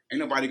knowledge. Like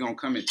ain't nobody gonna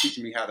come and teach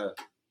me how to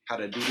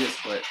do this,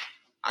 but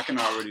I can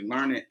already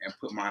learn it and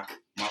put my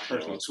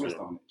personal twist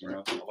on it. I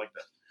like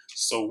that.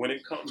 So when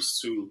it comes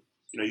to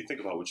you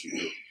think about what you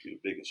do. You're the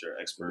biggest. You're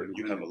an expert.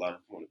 You have a lot of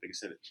the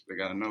biggest in it. They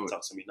gotta know it.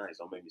 Talk to me nice.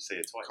 Don't make me say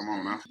it twice. Come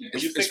on now.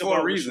 It's for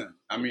a reason.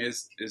 I mean,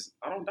 it's.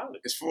 I don't doubt it.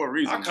 It's for a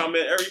reason. I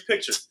comment every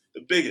picture.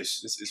 The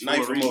biggest. It's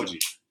knife emoji.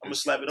 I'm gonna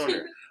slap it on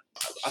there.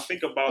 I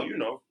think about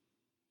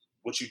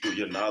what you do,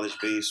 your knowledge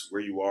base,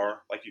 where you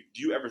are.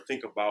 Do you ever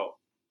think about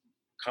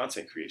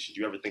content creation? Do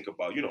you ever think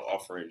about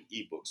offering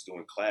ebooks,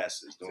 doing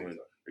classes,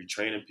 are you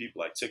training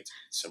people like TikTok?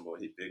 Simba,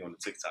 he big on the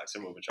TikTok.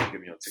 Simba been trying to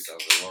get me on TikTok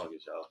for the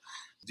longest, y'all.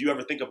 Do you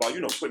ever think about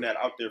putting that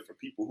out there for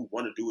people who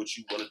want to do what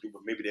you want to do,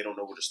 but maybe they don't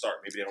know where to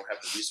start? Maybe they don't have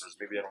the resources.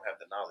 Maybe they don't have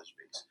the knowledge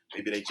base.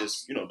 Maybe they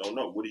just don't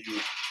know.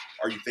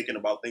 Are you thinking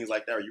about things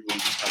like that? Or are you really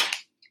just kind of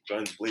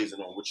guns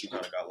blazing on what you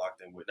kind of got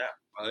locked in with now?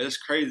 It's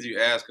crazy you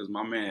ask because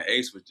my man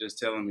Ace was just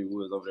telling me, we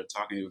was over there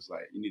talking, he was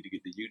like, you need to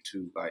get to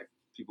YouTube.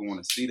 People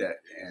want to see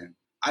that. And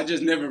I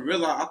just never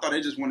realized, I thought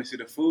they just want to see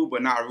the food,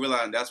 but now I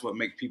realize that's what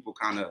makes people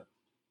kind of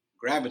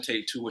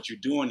gravitate to what you're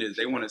doing is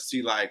they want to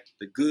see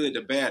the good,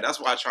 the bad. That's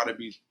why I try to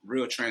be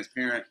real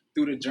transparent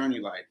through the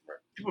journey.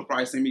 People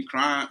probably see me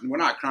crying. We're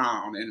not crying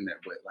on the internet,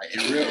 but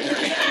in real,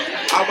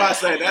 I'm about to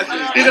say that's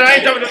just. I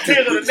ain't coming to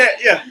tears on the net.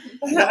 Yeah.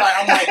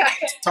 I might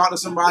talk to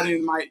somebody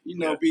and might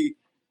be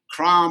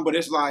crying, but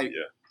it's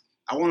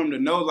I want them to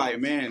know,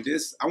 man,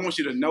 I want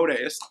you to know that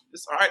it's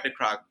all right to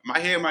cry. My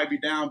head might be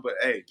down, but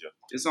hey,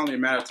 it's only a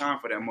matter of time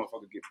for that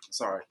motherfucker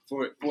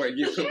for it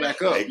get put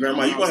back up. Hey,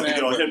 Grandma, you gonna have to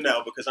get on him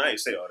now because I ain't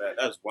say all that.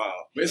 That's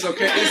wild. But it's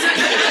okay.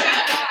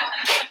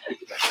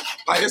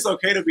 like it's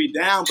okay to be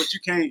down, but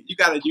you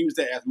got to use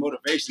that as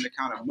motivation to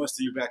kind of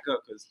muster you back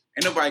up because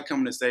ain't nobody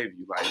coming to save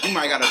you. Like you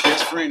might got a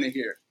best friend in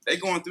here. They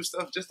going through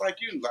stuff just like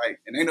you, like,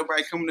 and ain't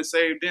nobody coming to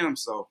save them.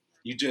 So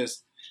you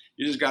just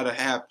got to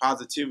have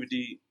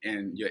positivity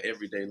in your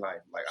everyday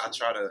life. Like I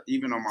try to,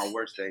 even on my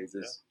worst days,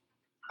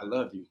 I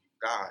love you,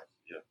 God.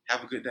 Yeah.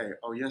 Have a good day.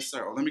 Oh, yes,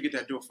 sir. Oh, let me get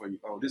that door for you.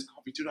 Oh, this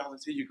coffee,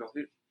 $2. Here you go.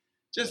 Here.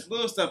 Just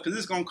little stuff, because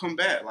it's going to come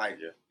back. Like,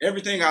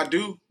 everything I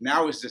do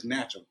now is just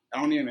natural. I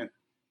don't even,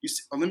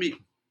 it's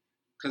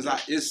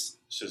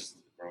just,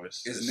 bro,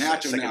 it's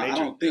natural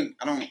now. Nature.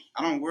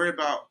 I don't worry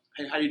about,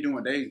 hey, how you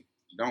doing? They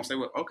don't say,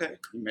 well, okay,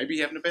 maybe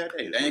you're having a bad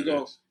day. They ain't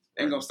going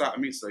to stop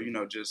me. So,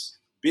 just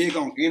big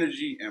on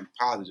energy and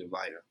positive.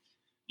 Like,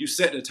 you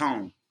set the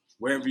tone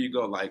wherever you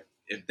go. Like,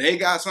 if they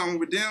got something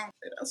with them,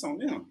 hey, that's on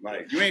them.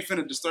 Like, you ain't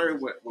finna disturb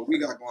what we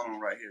got going on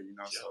right here,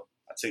 So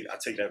I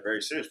take that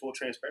very serious. Full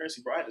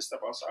transparency, bro. I had to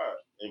step outside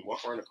and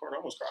walk around the corner. I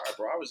almost cried,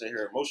 bro. I was in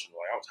here emotional.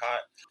 Like, I was hot,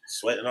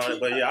 sweating on it.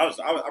 But yeah,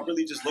 I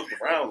really just looked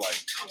around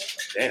like,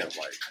 damn,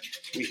 like,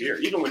 we here.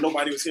 Even when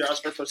nobody was here, I was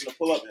the first person to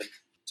pull up and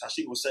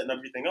Tashika was setting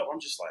everything up.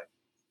 I'm just like,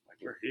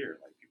 we're here.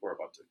 Like, people are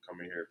about to come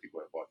in here. People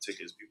have bought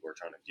tickets. People are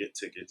trying to get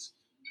tickets.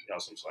 Y'all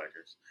some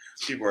slackers.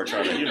 People are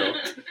trying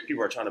to,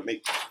 people are trying to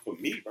make for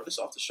me, bro. This is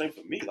off the strength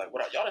of me. Like,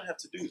 y'all didn't have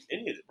to do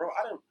any of it, bro.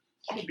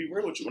 I'm gonna be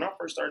real with you. When I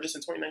first started this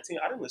in 2019,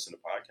 I didn't listen to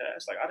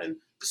podcasts. Like,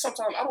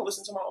 sometimes I don't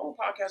listen to my own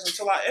podcast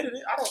until I edit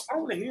it. I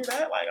don't want to hear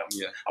that. Like,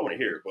 I want to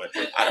hear it, but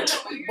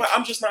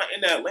I'm just not in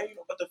that lane.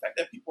 But the fact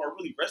that people are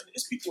really resonating,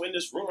 it's people in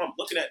this room I'm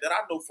looking at that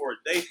I know for a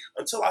day.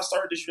 Until I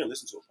started this, you didn't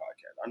listen to a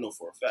podcast. I know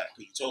for a fact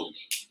because you told me.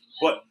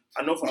 But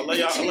I know I love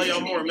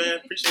y'all more, man.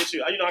 Appreciate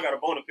you. I got a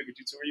bone to pick with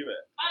you too. Where you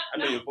at? I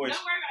know your voice.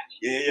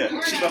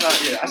 Yeah. She know how.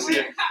 Yeah, I see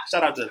it.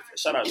 Shout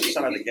out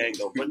to gang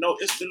though. But no,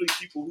 it's literally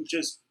people who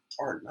just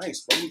are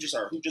nice, bro. Who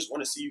just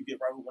want to see you get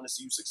right. Who want to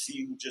see you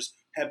succeed. Who just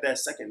have that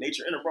second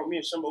nature. And bro, me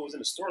and Shumbo was in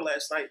the store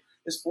last night.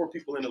 There's 4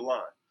 people in the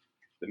line.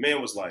 The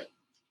man was like,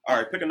 "All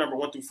right, pick a number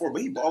 1 through 4."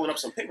 But he balling up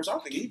some papers. I'm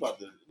thinking he about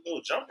to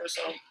little jumper or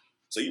something.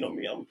 So you know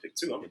me, I'm gonna pick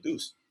 2. I'm a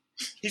deuce.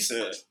 He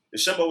said,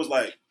 and Shumbo was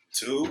like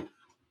 2.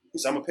 He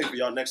said, I'm going to pay for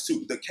y'all next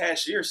 2. The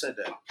cashier said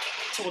that. I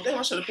said, well, damn,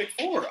 I should have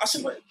picked 4. I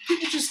said, but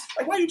people just,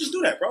 like, why you just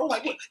do that, bro?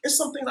 Like, what? It's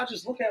some things I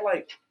just look at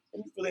like,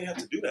 you really ain't have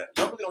to do that.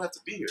 Y'all really don't have to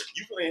be here.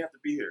 You really ain't have to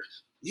be here.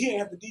 He ain't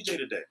have to DJ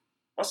today.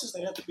 My sister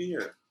ain't have to be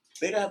here.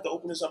 They didn't have to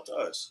open this up to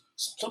us.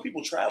 Some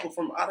people travel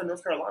from out of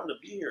North Carolina to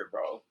be here,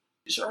 bro.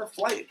 Her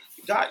flight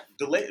got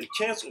delayed,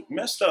 canceled,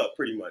 messed up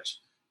pretty much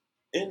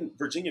in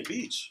Virginia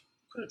Beach.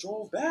 Could have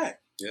drove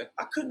back. Yeah.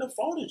 I couldn't have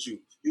faulted you.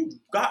 You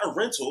got a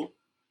rental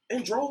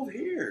and drove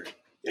here.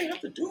 You ain't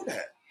have to do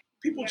that.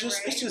 People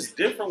it's just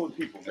different with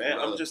people, man.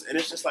 And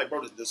it's just like,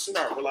 bro, the sooner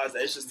I realize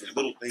that it's just the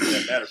little things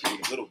that matter for me,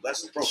 the little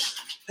blessings, bro.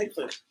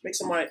 Make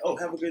somebody,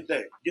 have a good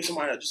day. Give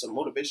somebody just a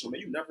motivation, man.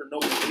 You never know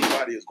what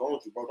anybody is going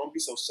through, bro. Don't be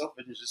so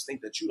selfish and just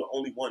think that you're the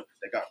only one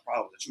that got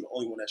problems, that you're the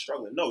only one that's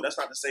struggling. No, that's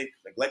not to say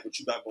neglect what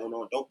you got going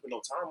on. Don't put no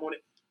time on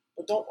it.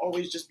 But don't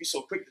always just be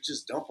so quick to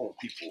just dump on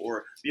people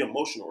or be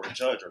emotional or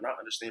judge or not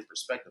understand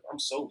perspective. I'm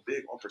so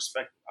big on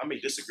perspective. I may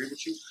disagree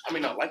with you. I may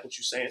not like what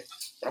you're saying,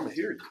 but I'm going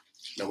to hear you.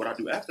 Now, what I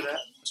do after that,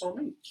 that's on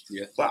me.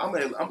 Yeah. But I'm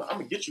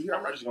gonna get you here.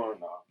 I'm not just going,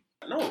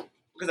 no.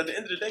 Because at the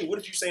end of the day, what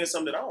if you're saying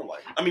something that I don't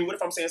like? I mean, what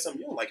if I'm saying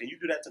something you don't like and you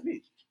do that to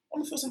me? I'm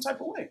going to feel some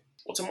type of way.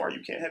 Well, tomorrow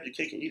you can't have your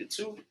cake and eat it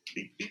too.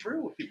 Be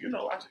real with people,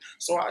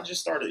 So I just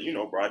started,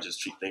 bro, I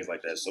just treat things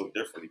like that so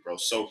differently, bro.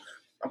 So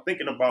I'm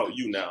thinking about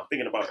you now. I'm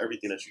thinking about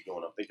everything that you're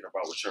doing. I'm thinking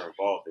about what you're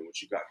involved in,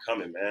 what you got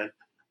coming, man.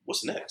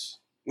 What's next?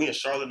 We in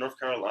Charlotte, North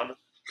Carolina.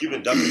 You've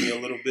been ducking me a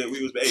little bit.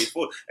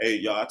 Hey,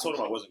 y'all, I told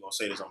him I wasn't going to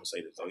say this. I'm going to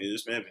say this. So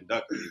this man been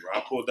ducking me,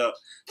 bro. I pulled up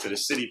to the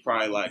city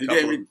probably like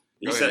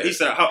he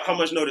said, how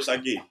much notice I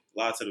give?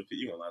 Lie to the people.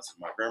 You going to lie to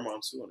my grandma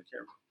too on the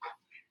camera.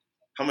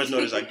 How much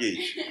notice I give?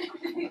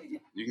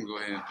 You can go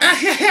ahead.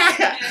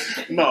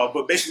 No,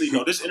 but basically,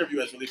 this interview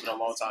has really been a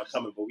long time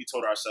coming, but we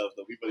told ourselves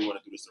that we really want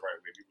to do this the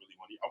right way.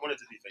 I wanted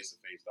to be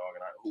face-to-face, dog,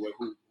 and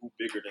who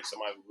bigger than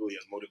somebody who really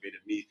has motivated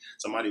me,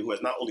 somebody who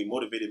has not only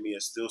motivated me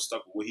and still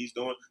stuck with what he's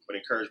doing, but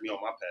encouraged me on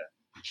my path.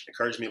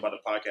 Encouraged me about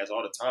the podcast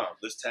all the time.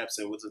 Let's tap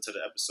in, listen to the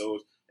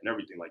episodes and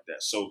everything like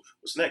that. So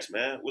what's next,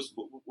 man? What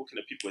can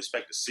the people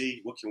expect to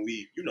see? What can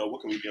we be on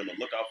the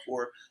lookout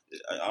for?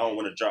 I don't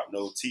want to drop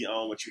no tea. I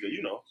don't want you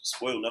to,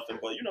 spoil nothing,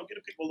 but, give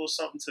the people a little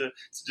something to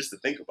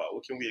think about.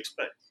 What can we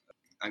expect?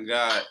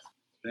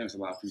 There's a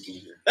lot of people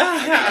in here.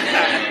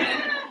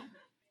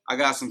 I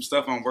got some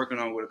stuff I'm working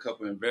on with a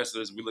couple of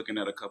investors. We're looking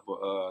at a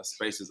couple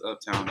spaces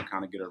uptown to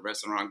kind of get a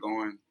restaurant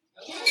going.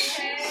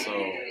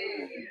 So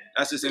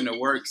that's just in the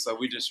works. So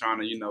we're just trying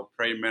to,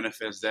 pray,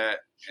 manifest that.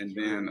 And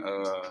then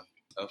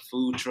a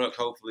food truck,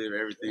 hopefully, if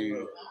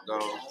everything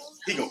goes.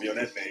 He going to be on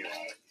that thing.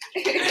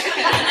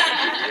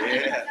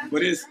 Yeah.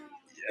 But it's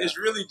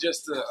really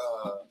just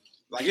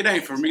it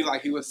ain't for me,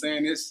 like he was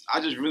saying. I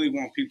just really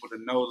want people to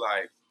know,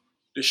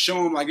 to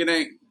show them, it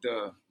ain't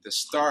the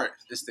start,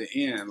 it's the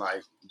end.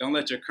 Don't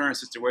let your current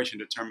situation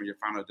determine your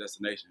final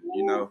destination,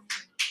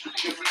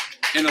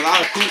 And a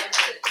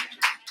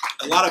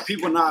lot of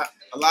people not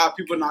a lot of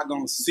people not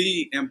gonna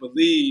see and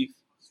believe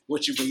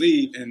what you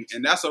believe, and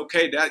that's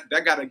okay. That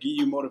gotta give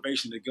you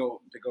motivation to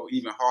go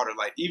even harder.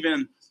 Like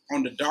even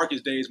on the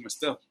darkest days when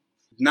stuff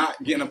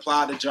not getting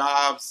applied to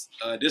jobs,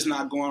 this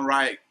not going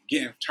right,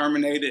 getting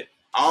terminated.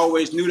 I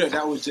always knew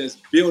that was just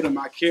building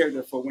my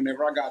character for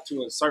whenever I got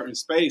to a certain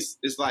space.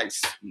 It's like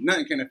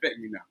nothing can affect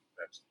me now.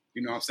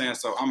 You know what I'm saying?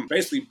 So I'm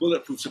basically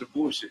bulletproof to the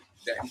bullshit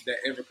that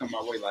ever come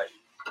my way. Like,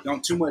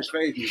 don't too much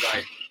faze me.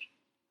 Like,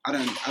 I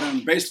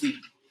done basically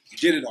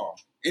did it all.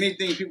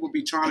 Anything people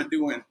be trying to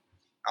do, and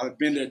I've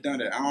been there, done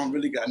that. I don't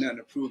really got nothing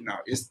to prove now.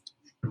 It's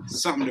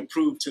something to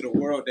prove to the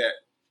world that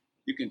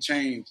you can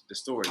change the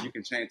story. You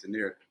can change the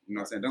narrative. You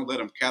know what I'm saying? Don't let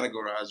them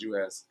categorize you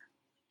as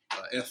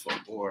an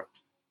F-up or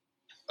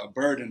a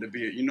burden to be.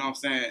 You know what I'm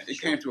saying? It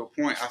came to a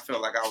point I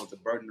felt like I was a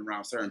burden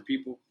around certain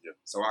people. Yep.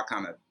 So I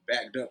kind of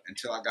backed up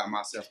until I got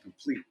myself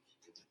complete.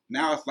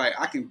 Now it's like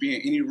I can be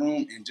in any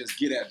room and just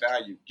get that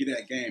value, get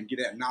that game, get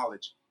that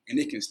knowledge, and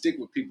it can stick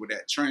with people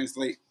that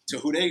translate to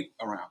who they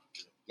around.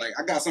 Like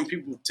I got some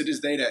people to this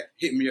day that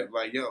hit me up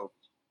like, "Yo,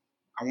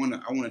 I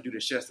wanna do the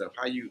chef stuff.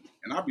 How you?"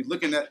 And I'll be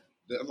looking at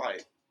the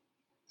like,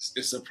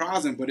 it's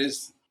surprising, but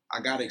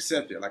I gotta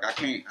accept it. Like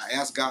I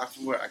ask God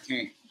for it. I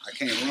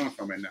can't run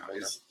from it now.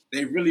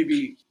 They really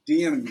be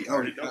DMing me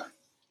all the time,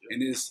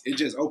 and it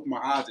just opened my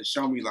eyes to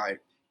show me like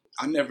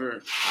I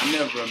never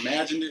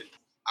imagined it.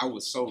 I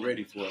was so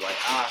ready for it. Like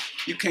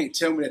you can't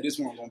tell me that this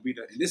one gonna be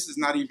the. And this is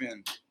not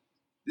even.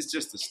 This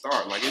just the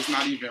start. Like it's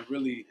not even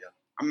really.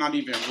 I'm not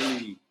even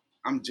really.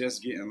 I'm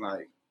just getting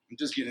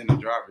in the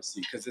driver's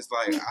seat because it's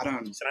like I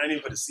done. So I ain't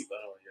even put a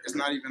seatbelt on yet. It's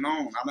not even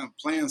on. I done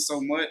planned so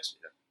much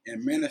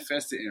and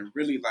manifested and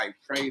really like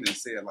prayed and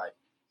said like,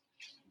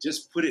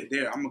 just put it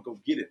there. I'm gonna go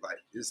get it. Like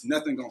there's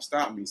nothing gonna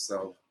stop me.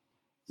 So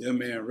yeah,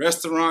 man.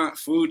 Restaurant,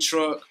 food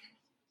truck.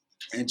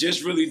 And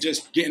just really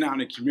just getting out in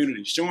the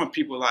community, showing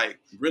people like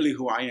really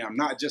who I am,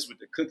 not just with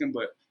the cooking,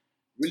 but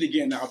really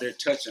getting out there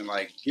touching,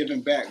 like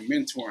giving back,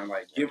 mentoring,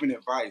 like giving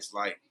advice,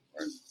 like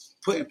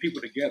putting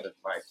people together.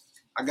 Like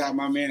I got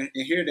my man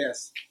in here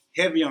that's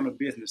heavy on the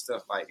business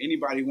stuff. Like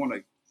anybody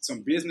want some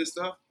business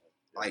stuff,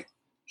 like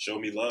show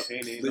me love,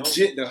 ain't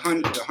legit the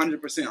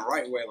 100%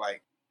 right way.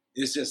 Like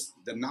it's just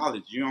the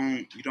knowledge.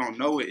 You don't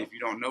know it if you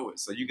don't know it.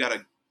 So you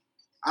gotta.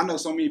 I know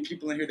so many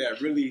people in here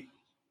that really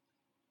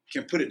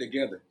can put it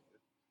together.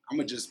 I'm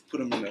gonna just put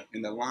them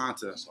in the line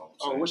to,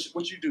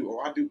 what you do? Oh,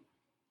 I do.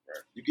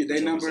 Right. You get their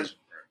number. Right.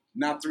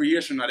 Now 3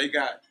 years from now, they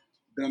got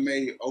them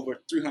made over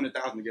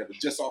 300,000 together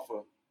just off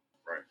of.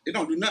 Right. It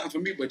don't do nothing for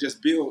me, but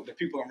just build the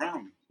people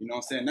around me. You know what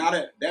I'm saying? Now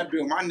that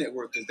build my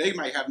network because they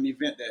might have an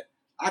event that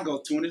I go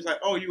to and it's like,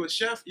 oh, you a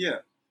chef? Yeah.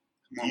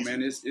 Come on,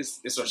 man.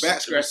 It's a back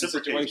scratching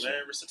situation.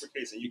 Man,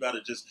 reciprocate, and you gotta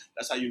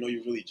that's how you know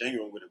you're really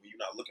genuine with it. When you're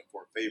not looking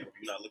for a favor,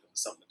 you're not looking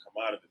for something to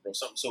come out of it, bro.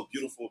 Something so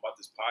beautiful about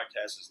this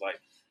podcast is like.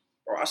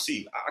 Bro, I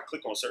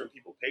click on certain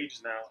people's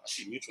pages now. I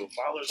see mutual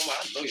followers. I'm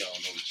like, I know y'all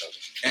don't know each other.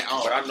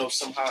 But I know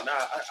somehow now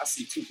I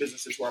see two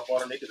businesses who are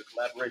bought and they did a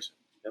collaboration.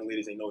 Young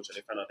ladies ain't know each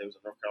other. They found out they was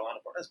in North Carolina.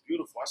 Bro, that's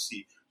beautiful. I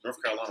see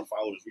North Carolina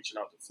followers reaching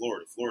out to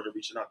Florida. Florida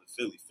reaching out to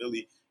Philly.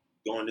 Philly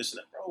doing this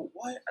and that. Bro,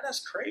 what?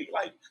 That's crazy.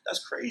 Like,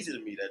 that's crazy to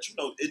me that,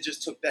 it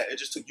just took that.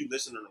 It just took you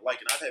listening to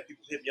and I've had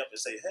people hit me up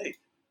and say, hey,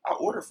 I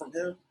ordered from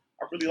him.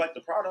 I really like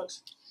the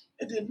products.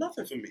 It did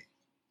nothing for me.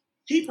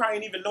 He probably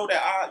didn't even know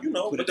that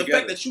but the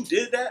fact that you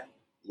did that,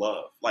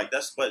 love. Like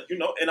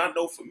and I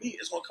know for me,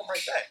 it's gonna come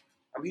right back.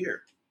 I'm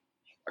here.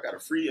 I got a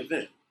free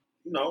event.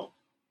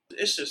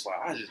 It's just like,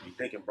 I just be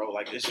thinking, bro,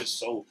 like it's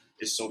so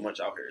much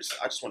out here.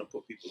 I just want to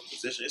put people in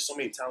position. There's so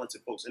many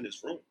talented folks in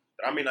this room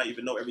that I may not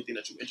even know everything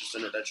that you're interested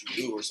in or that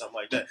you do or something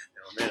like that. And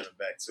my man in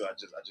the back too. I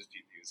just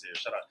peeped he was here.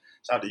 Shout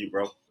out to you,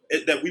 bro.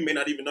 That we may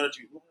not even know that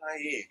you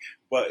lying,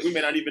 but we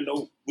may not even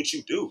know what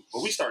you do.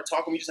 But we start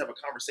talking, we just have a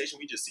conversation,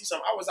 we just see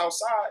something. I was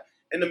outside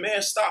and the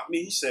man stopped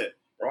me. He said,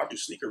 bro, I do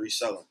sneaker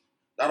reselling.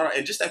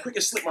 And just that quick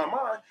it slipped my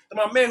mind that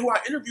my man who I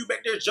interviewed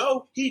back there,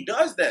 Joe, he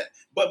does that.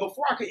 But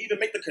before I could even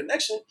make the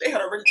connection, they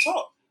had already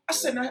talked. I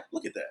said, now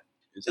look at that.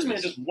 This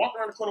man just walked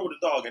around the corner with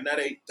a dog, and now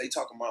they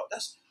talking about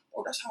that's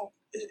how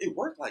it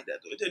worked like that.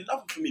 Though it did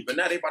nothing for me, but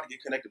now they about to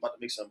get connected, about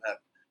to make something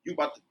happen. You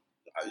about to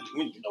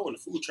when the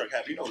food truck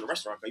happen, when the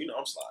restaurant go,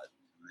 I'm sliding.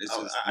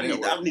 I need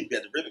to be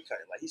at the ribbon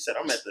cutting. Like he said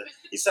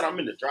I'm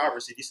in the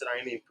driver's seat. He said I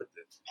ain't even put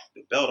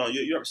the belt on.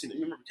 You ever seen it?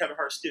 You remember Kevin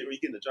Hart skit where you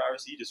get in the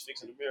driver's seat, you just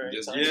fixing the mirror?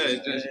 He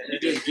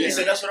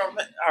said that's what I'm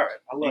at. All right,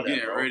 I love that.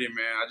 Getting ready,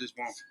 man. I just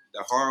want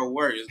the hard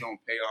work is gonna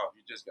pay off.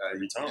 You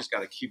just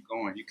gotta keep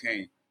going. You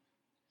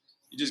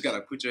just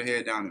gotta put your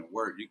head down and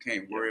work. You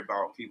can't worry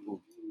about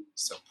people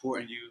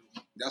supporting you.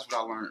 That's what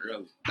I learned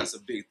early. That's a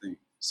big thing.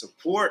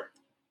 Support,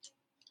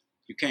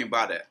 you can't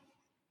buy that.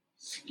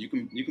 You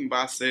can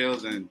buy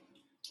sales and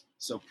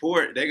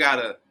support.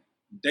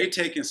 They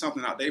taking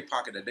something out their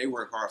pocket that they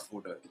work hard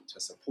for to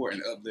support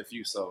and uplift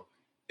you. So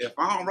if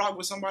I don't rock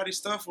with somebody's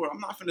stuff, I'm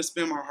not finna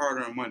spend my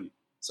hard-earned money.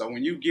 So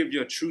when you give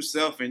your true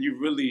self and you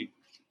really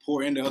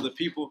pour into other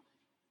people,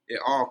 it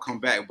all come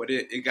back, but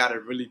it got to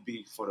really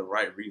be for the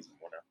right reason.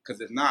 Because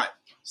if not,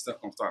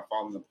 stuff gonna start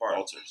falling apart.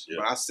 Altars, yeah.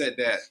 But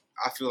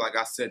I feel like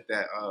I set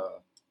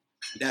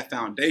that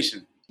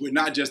foundation with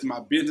not just my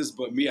business,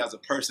 but me as a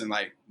person.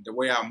 Like the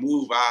way I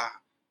move, I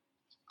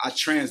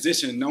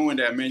transition knowing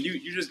that, man, you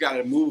just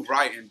gotta move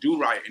right and do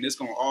right, and it's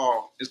gonna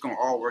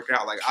all work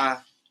out. Like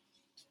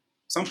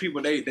some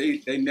people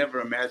they never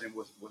imagine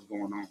what's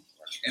going on.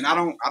 And I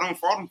don't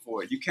fault them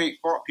for it. You can't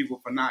fault people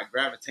for not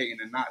gravitating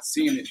and not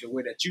seeing it the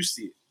way that you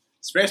see it.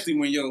 Especially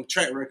when your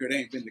track record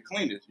ain't been the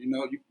cleanest,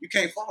 you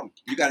can't fault them.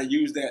 You got to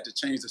use that to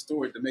change the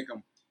story to make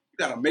them. You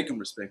got to make them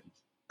respect you.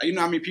 Like, you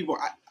know how many people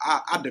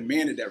I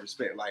demanded that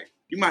respect. Like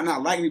you might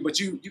not like me, but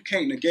you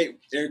can't negate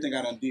everything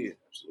I done did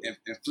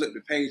and flip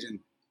the page. And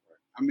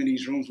I'm in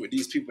these rooms with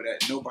these people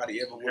that nobody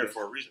ever would. Here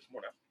for a reason. Come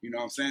on now. You know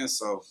what I'm saying?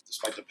 So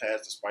despite the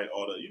past, despite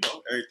all the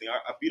everything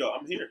I beat up,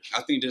 I'm here.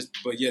 I think just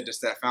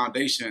that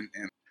foundation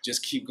and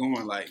just keep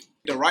going. Like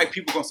the right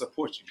people gonna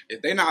support you.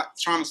 If they not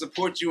trying to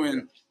support you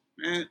and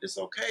man, it's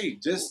okay.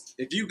 Just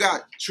if you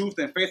got truth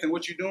and faith in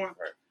what you're doing,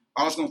 right.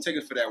 I was gonna take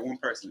it for that one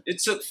person.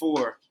 It took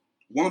for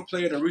one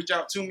player to reach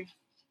out to me,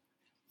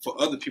 for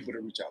other people to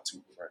reach out to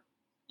me.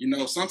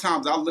 Right.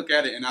 Sometimes I look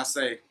at it and I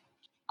say,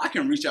 I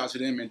can reach out to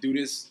them and do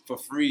this for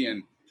free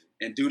and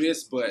do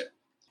this, but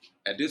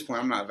at this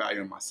point, I'm not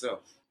valuing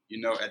myself.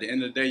 At the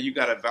end of the day, you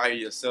gotta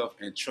value yourself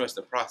and trust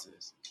the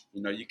process.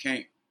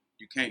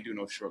 You can't do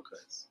no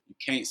shortcuts. You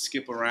can't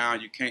skip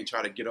around. You can't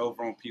try to get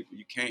over on people.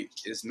 You can't.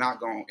 It's not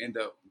going to end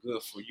up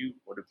good for you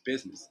or the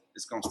business.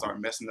 It's going to start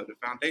messing up the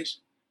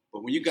foundation.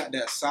 But when you got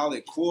that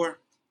solid core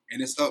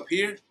and it's up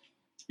here,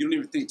 you don't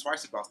even think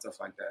twice about stuff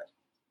like that.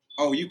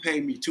 Oh, you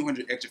paid me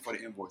 $200 extra for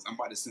the invoice. I'm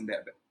about to send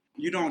that back.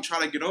 You don't try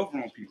to get over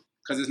on people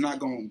because it's not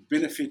going to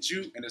benefit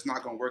you and it's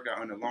not going to work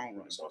out in the long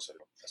run. So that's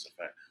a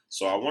fact.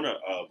 So I want to,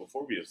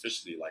 before we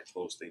officially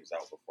close things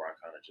out, before I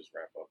kind of just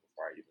wrap up,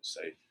 before I even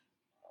say,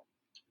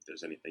 if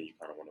there's anything you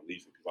kind of want to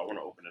leave for people, I want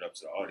to open it up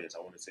to the audience.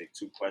 I want to take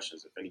 2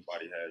 questions. If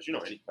anybody has,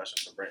 any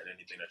questions for Brandon,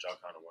 anything that y'all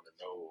kind of want to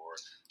know or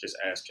just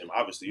ask him.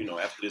 Obviously,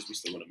 after this, we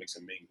still want to mix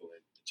and mingle.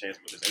 And chance,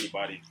 but does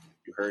anybody,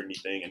 you heard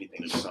anything that you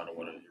kind of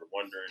you're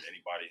wondering,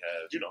 anybody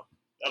has, y'all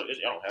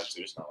don't have to.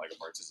 It's not like a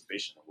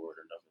participation award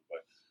or nothing,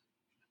 but,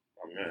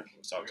 man,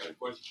 what's up, man?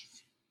 Question.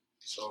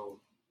 So,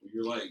 when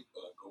you're going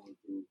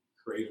through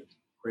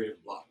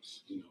creative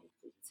blocks,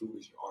 food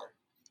is your art.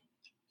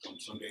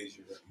 Some days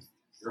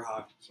you're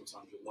high,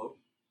 sometimes you're low.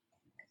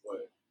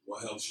 But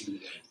what helps you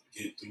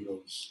get through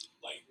those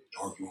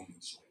dark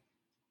moments,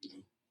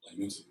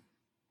 mentally?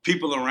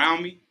 People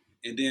around me,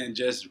 and then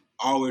just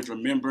always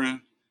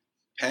remembering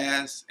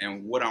past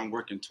and what I'm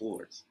working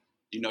towards.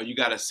 You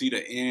got to see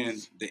the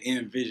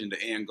end vision,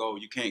 the end goal.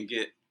 You can't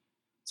get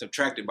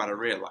subtracted by the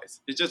red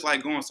lights. It's just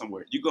like going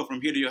somewhere. You go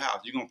from here to your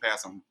house, you're gonna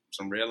pass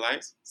some red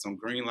lights, some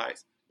green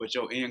lights, but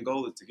your end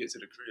goal is to get to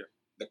the crib.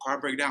 The car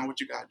break down, what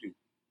you gotta do?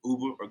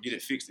 Uber or get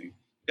it fixed. You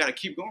gotta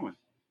keep going.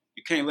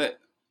 You can't let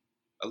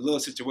a little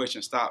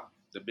situation stop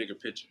the bigger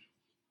picture.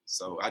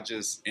 So I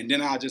just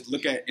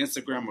look at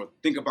Instagram or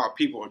think about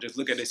people or just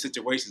look at their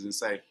situations and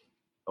say,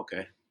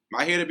 okay,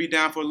 my head will be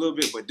down for a little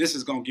bit, but this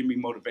is gonna give me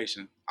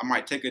motivation. I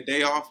might take a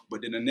day off,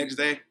 but then the next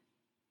day,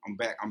 I'm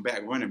back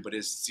running. But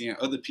it's seeing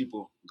other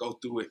people go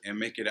through it and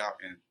make it out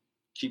and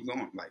keep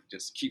going.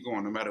 Just keep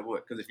going no matter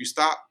what. Because if you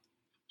stop,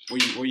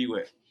 where you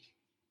at?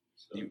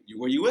 You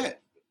where you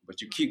at?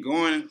 But you keep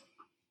going,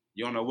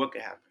 you don't know what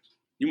could happen.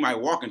 You might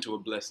walk into a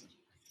blessing.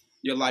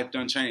 Your life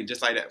done changed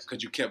just like that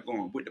because you kept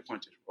going with the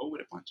punches. Roll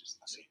with the punches.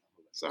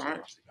 It's all right.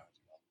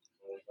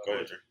 Go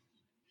ahead, Drew.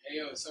 Hey,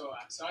 yo, so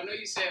I know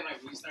you said,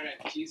 when you started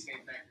at the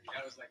Cheesecake Factory,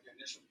 that was, the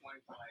initial point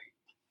for,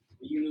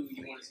 when you knew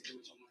you wanted to do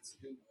what you wanted to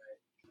do.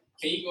 But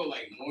can you go,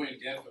 more in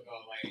depth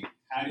about,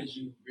 how did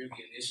you really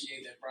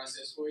initiate that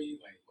process for you?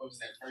 What was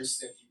that first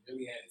step you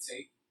really had to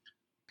take?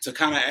 To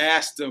kind of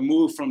ask to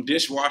move from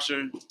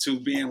dishwasher to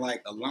being,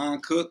 a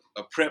line cook,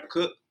 a prep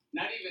cook.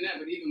 Not even that,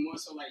 but even more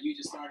so, you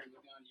just started with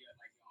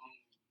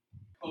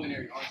your own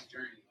culinary arts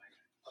journey.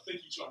 I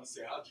think you're trying to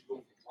say, how'd you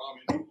go from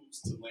ramen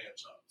noodles to lamb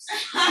chops?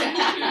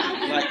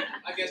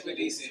 I guess what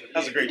they said.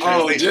 That's a great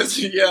translation. translation. Oh, just,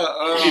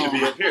 yeah. You need to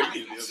be up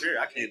here.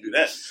 I can't do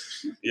that.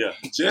 Yeah.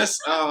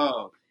 Just,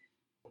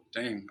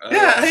 dang.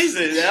 Yeah, he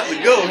said that was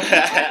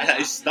good.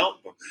 He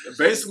stumped him.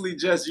 Basically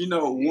just,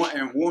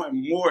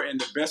 wanting more and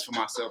the best for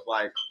myself.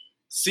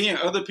 Seeing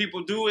other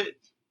people do it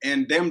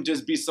and them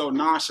just be so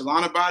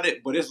nonchalant about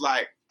it. But it's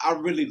I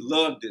really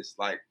love this.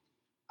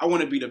 I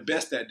want to be the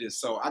best at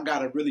this. So I got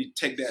to really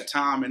take that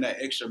time and that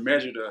extra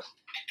measure to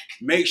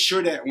make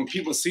sure that when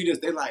people see this,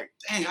 they're like,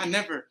 dang, I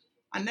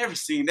never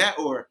seen that.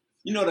 Or,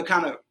 to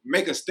kind of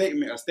make a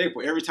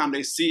staple. Every time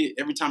they see it,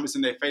 every time it's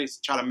in their face,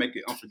 try to make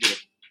it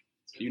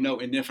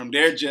unforgettable. And then from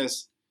there,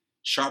 just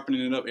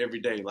sharpening it up every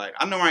day.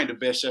 I know I ain't the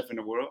best chef in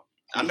the world.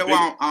 I know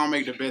I don't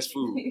make the best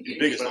food,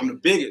 but I'm the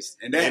biggest.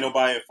 And that ain't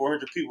nobody in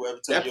 400 people ever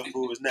tell you your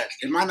food is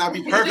next. It might not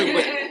be perfect,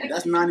 but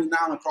that's 99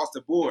 across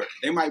the board.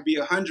 They might be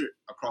 100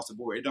 across the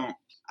board. It don't.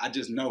 I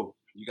just know.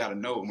 You got to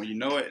know. And when you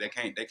know it, they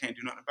can't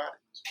do nothing about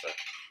it.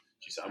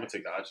 She She said, I'm gonna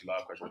take the IG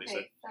live question. What they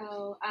said? Okay,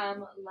 so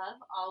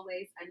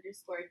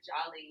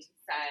love_always_jolly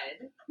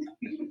said.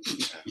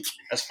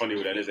 That's funny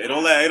what that is. They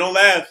don't laugh. They don't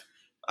laugh.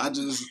 I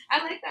just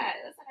I like that.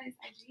 That's a nice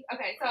IG.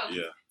 Okay, so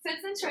Yeah.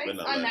 tips and tricks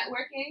Midnight on laugh.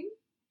 networking.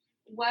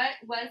 What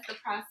was the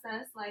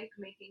process like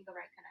making the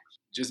right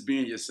connection? just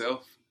being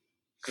yourself.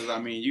 Cause I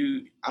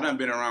mean, I done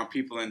been around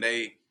people and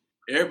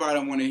everybody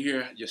don't want to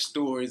hear your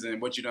stories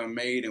and what you done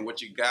made and what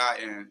you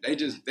got, and they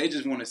just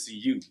want to see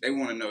you. They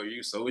want to know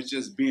you. So it's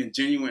just being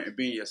genuine and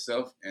being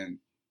yourself, and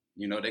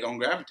they're gonna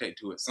gravitate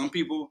to it. Some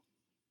people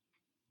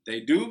they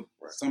do,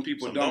 Right. some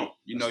people Some don't. don't.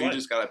 You That's know, you life.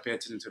 just gotta pay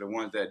attention to the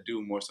ones that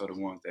do more so the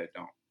ones that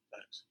don't.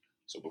 Thanks.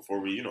 So before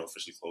we,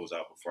 officially close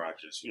out, before I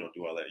just,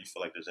 do all that, you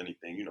feel like there's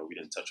anything, we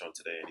didn't touch on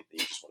today, anything you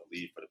just want to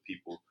leave for the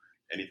people,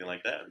 anything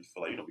like that? Or you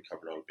feel like, we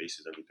covered all the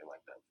bases, everything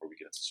like that before we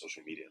get into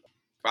social media?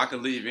 If I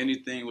could leave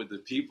anything with the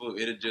people, I'm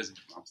sorry.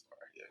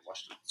 Yeah,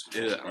 watch the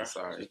I'm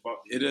sorry.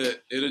 Just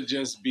It'll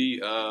just be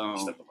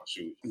step in my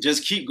shoes.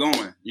 just keep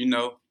going.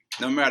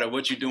 No matter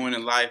what you're doing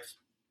in life,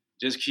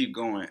 just keep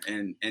going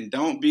and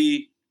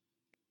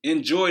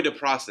enjoy the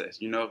process.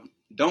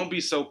 Don't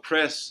be so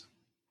pressed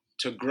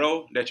to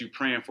grow that you're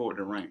praying for it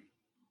to rain.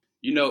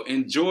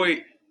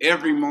 Enjoy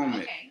every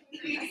moment.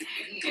 It's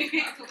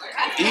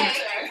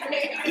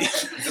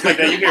like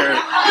that. You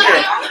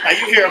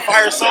hear a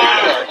fire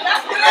song.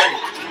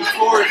 I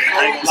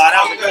ain't gonna lie,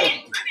 that was good.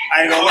 I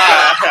ain't gonna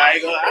lie.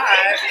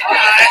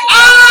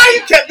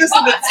 You kept this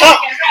in the tuck.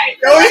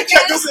 Yo, you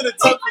kept this in the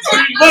tuck for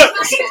 3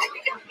 months.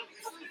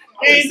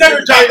 He ain't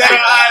never dropped that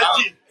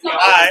on IG.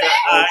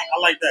 I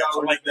like that.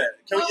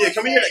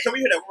 Can we hear that? Can we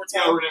hear that one more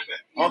time?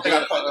 I don't think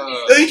I caught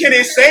that. No, you can't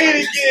even say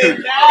it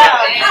again.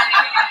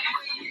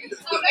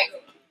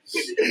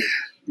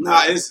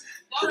 Nah, it's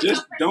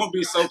just don't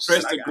be so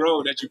pressed to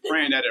grow that you're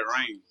praying that it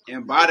rains.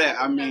 And by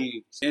that, I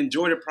mean,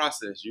 enjoy the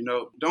process,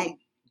 Don't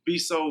be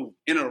so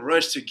in a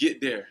rush to get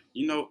there,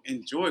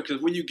 enjoy it.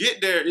 Because when you get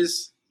there,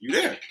 you're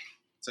there.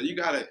 So you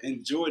got to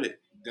enjoy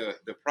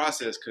the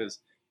process because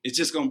it's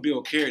just going to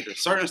build character.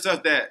 Certain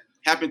stuff that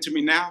happened to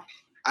me now,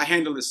 I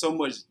handle it so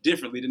much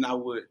differently than I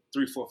would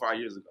 3, 4, 5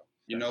 years ago,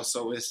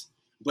 so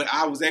but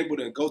I was able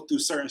to go through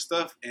certain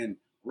stuff and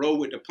roll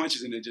with the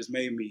punches, and it just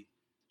made me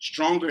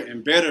stronger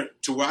and better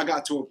to where I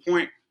got to a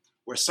point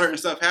where certain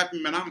stuff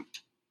happened, man,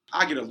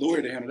 I get a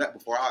lawyer to handle that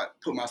before I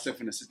put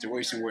myself in a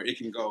situation where it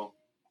can go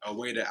a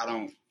way that I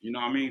don't, you know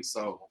what I mean?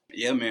 So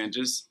yeah, man,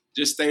 just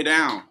stay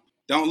down.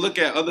 Don't look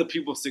at other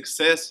people's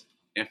success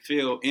and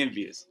feel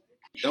envious.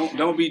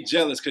 Don't be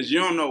jealous because I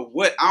don't know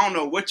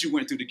what you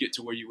went through to get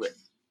to where you at.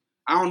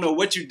 I don't know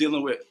what you're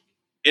dealing with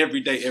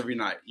every day, every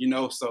night,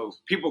 So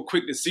people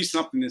quick to see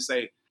something and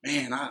say,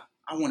 man, I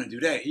want to do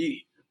that.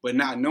 But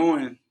not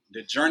knowing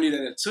the journey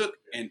that it took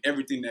and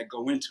everything that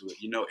go into it.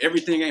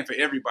 Everything ain't for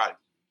everybody.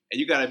 And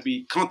you got to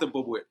be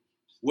comfortable with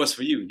what's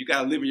for you. You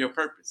got to live in your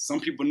purpose. Some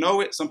people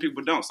know it. Some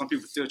people don't. Some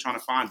people still trying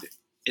to find it.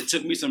 It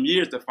took me some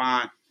years to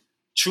find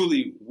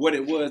truly what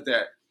it was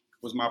that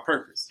was my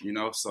purpose,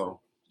 So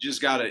you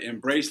just got to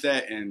embrace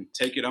that and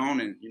take it on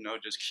and,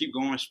 just keep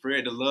going,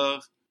 spread the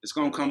love. It's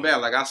going to come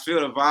back. Like, I feel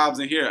the vibes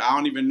in here. I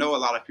don't even know a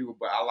lot of people,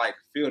 but I,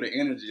 feel the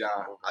energy.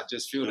 I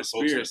just feel the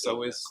spirit.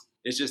 So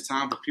it's just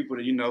time for people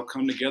to,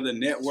 come together,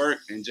 network,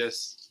 and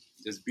just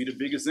be the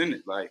biggest in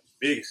it. Like,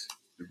 the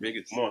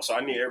biggest. Come on. So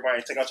I need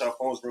everybody to take out your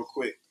phones real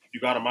quick. If you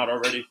got them out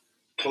already,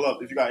 pull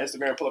up. If you got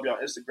Instagram, pull up your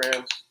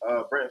Instagrams.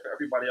 Brent, for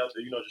everybody out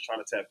there, just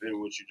trying to tap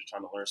in with you, just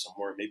trying to learn some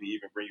more, maybe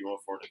even bring you on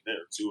for an event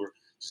or two, or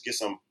just get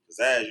some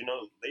pizzazz.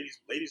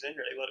 Ladies in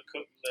here, they love to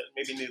cook.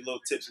 Maybe need a little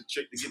tips and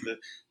trick to get the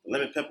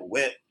lemon pepper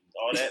wet,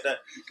 all that.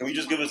 Can we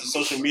just give us the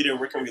social media?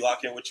 Where can we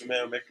lock in with you,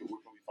 man? Where can we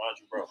find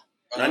you, bro?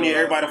 And I need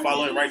everybody to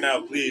follow in right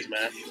now, please,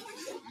 man.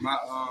 My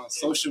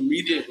social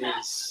media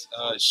is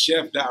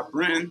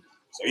chef.brenton.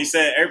 So he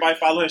said, everybody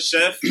follow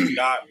chef.brenton,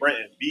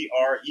 BRENTON,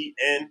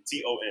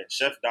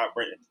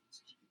 chef.brenton.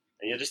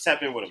 And yeah, just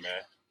tap in with him,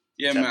 man.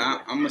 Yeah, man,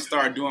 I'm going to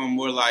start doing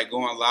more like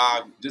going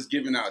live, just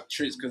giving out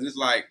tricks, because it's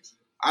like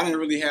I didn't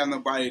really have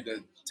nobody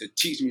to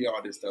teach me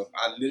all this stuff.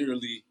 I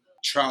literally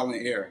trial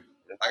and error.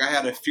 Like, I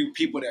had a few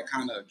people that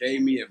kind of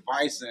gave me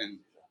advice,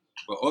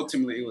 but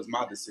ultimately it was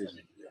my decision.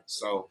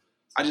 So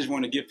I just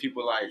want to give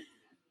people, like,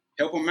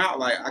 help them out.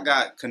 Like, I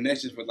got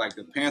connections with, like,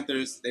 the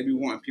Panthers. They be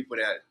wanting people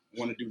that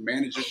want to do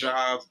manager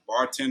jobs,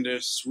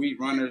 bartenders, suite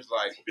runners,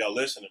 like, y'all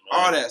listening,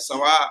 man. all that.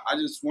 So I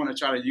just want to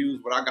try to use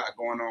what I got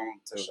going on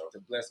to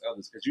bless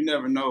others, because you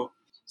never know,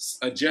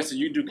 a gesture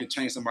you do can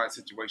change somebody's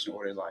situation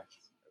or their life.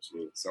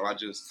 Absolutely. So I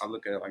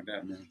look at it like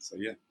that, man. So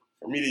yeah.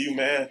 From me to you,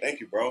 man, thank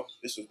you, bro.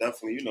 This was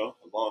definitely, a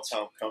long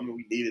time coming.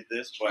 We needed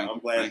this, but I'm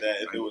glad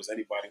that if there was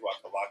anybody who I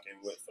could lock in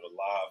with for the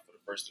live, for the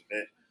first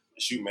event,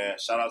 it's you, man.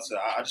 Shout out to,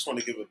 I just want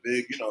to give a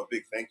big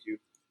thank you,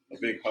 a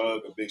big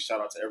hug, a big shout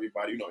out to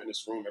everybody, in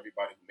this room,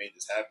 everybody who made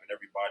this happen,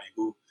 everybody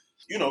who,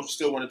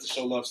 still wanted to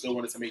show love, still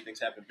wanted to make things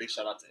happen. Big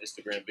shout out to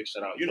Instagram, big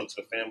shout out, to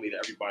the family, to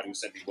everybody who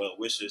sent me well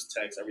wishes,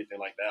 texts, everything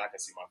like that. I can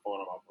see my phone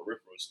on my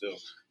peripheral is still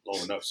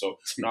blowing up. So,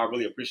 I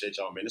really appreciate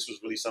y'all, man. This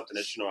was really something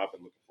that, I've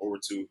been looking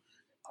forward to.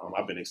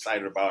 I've been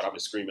excited about. I've been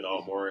screaming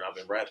all morning. I've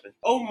been rapping.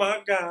 Oh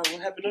my God,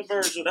 what happened to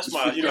Virgil? That's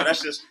my,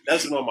 that's just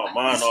on my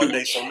mind all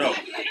day. So no,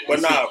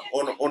 but nah,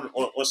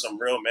 on some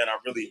real, man, I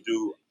really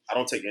do. I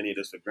don't take any of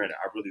this for granted.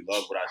 I really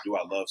love what I do.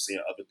 I love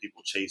seeing other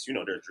people chase,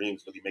 their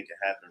dreams, really make it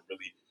happen,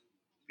 really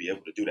be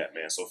able to do that,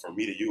 man. So from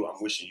me to you,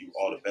 I'm wishing you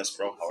all the best,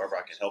 bro. However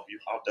I can help you,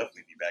 I'll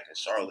definitely be back in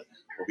Charlotte.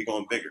 But we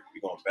going bigger, we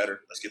going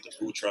better. Let's get the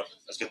food truck,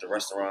 let's get the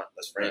restaurant,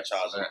 let's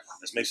franchise it,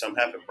 let's make something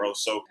happen, bro.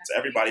 So to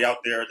everybody out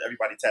there,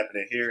 everybody tapping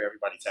in here,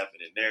 everybody tapping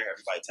in there,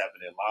 everybody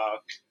tapping in live.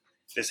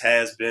 This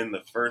has been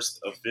the first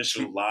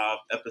official live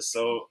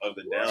episode of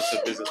the Down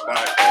to Business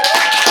podcast.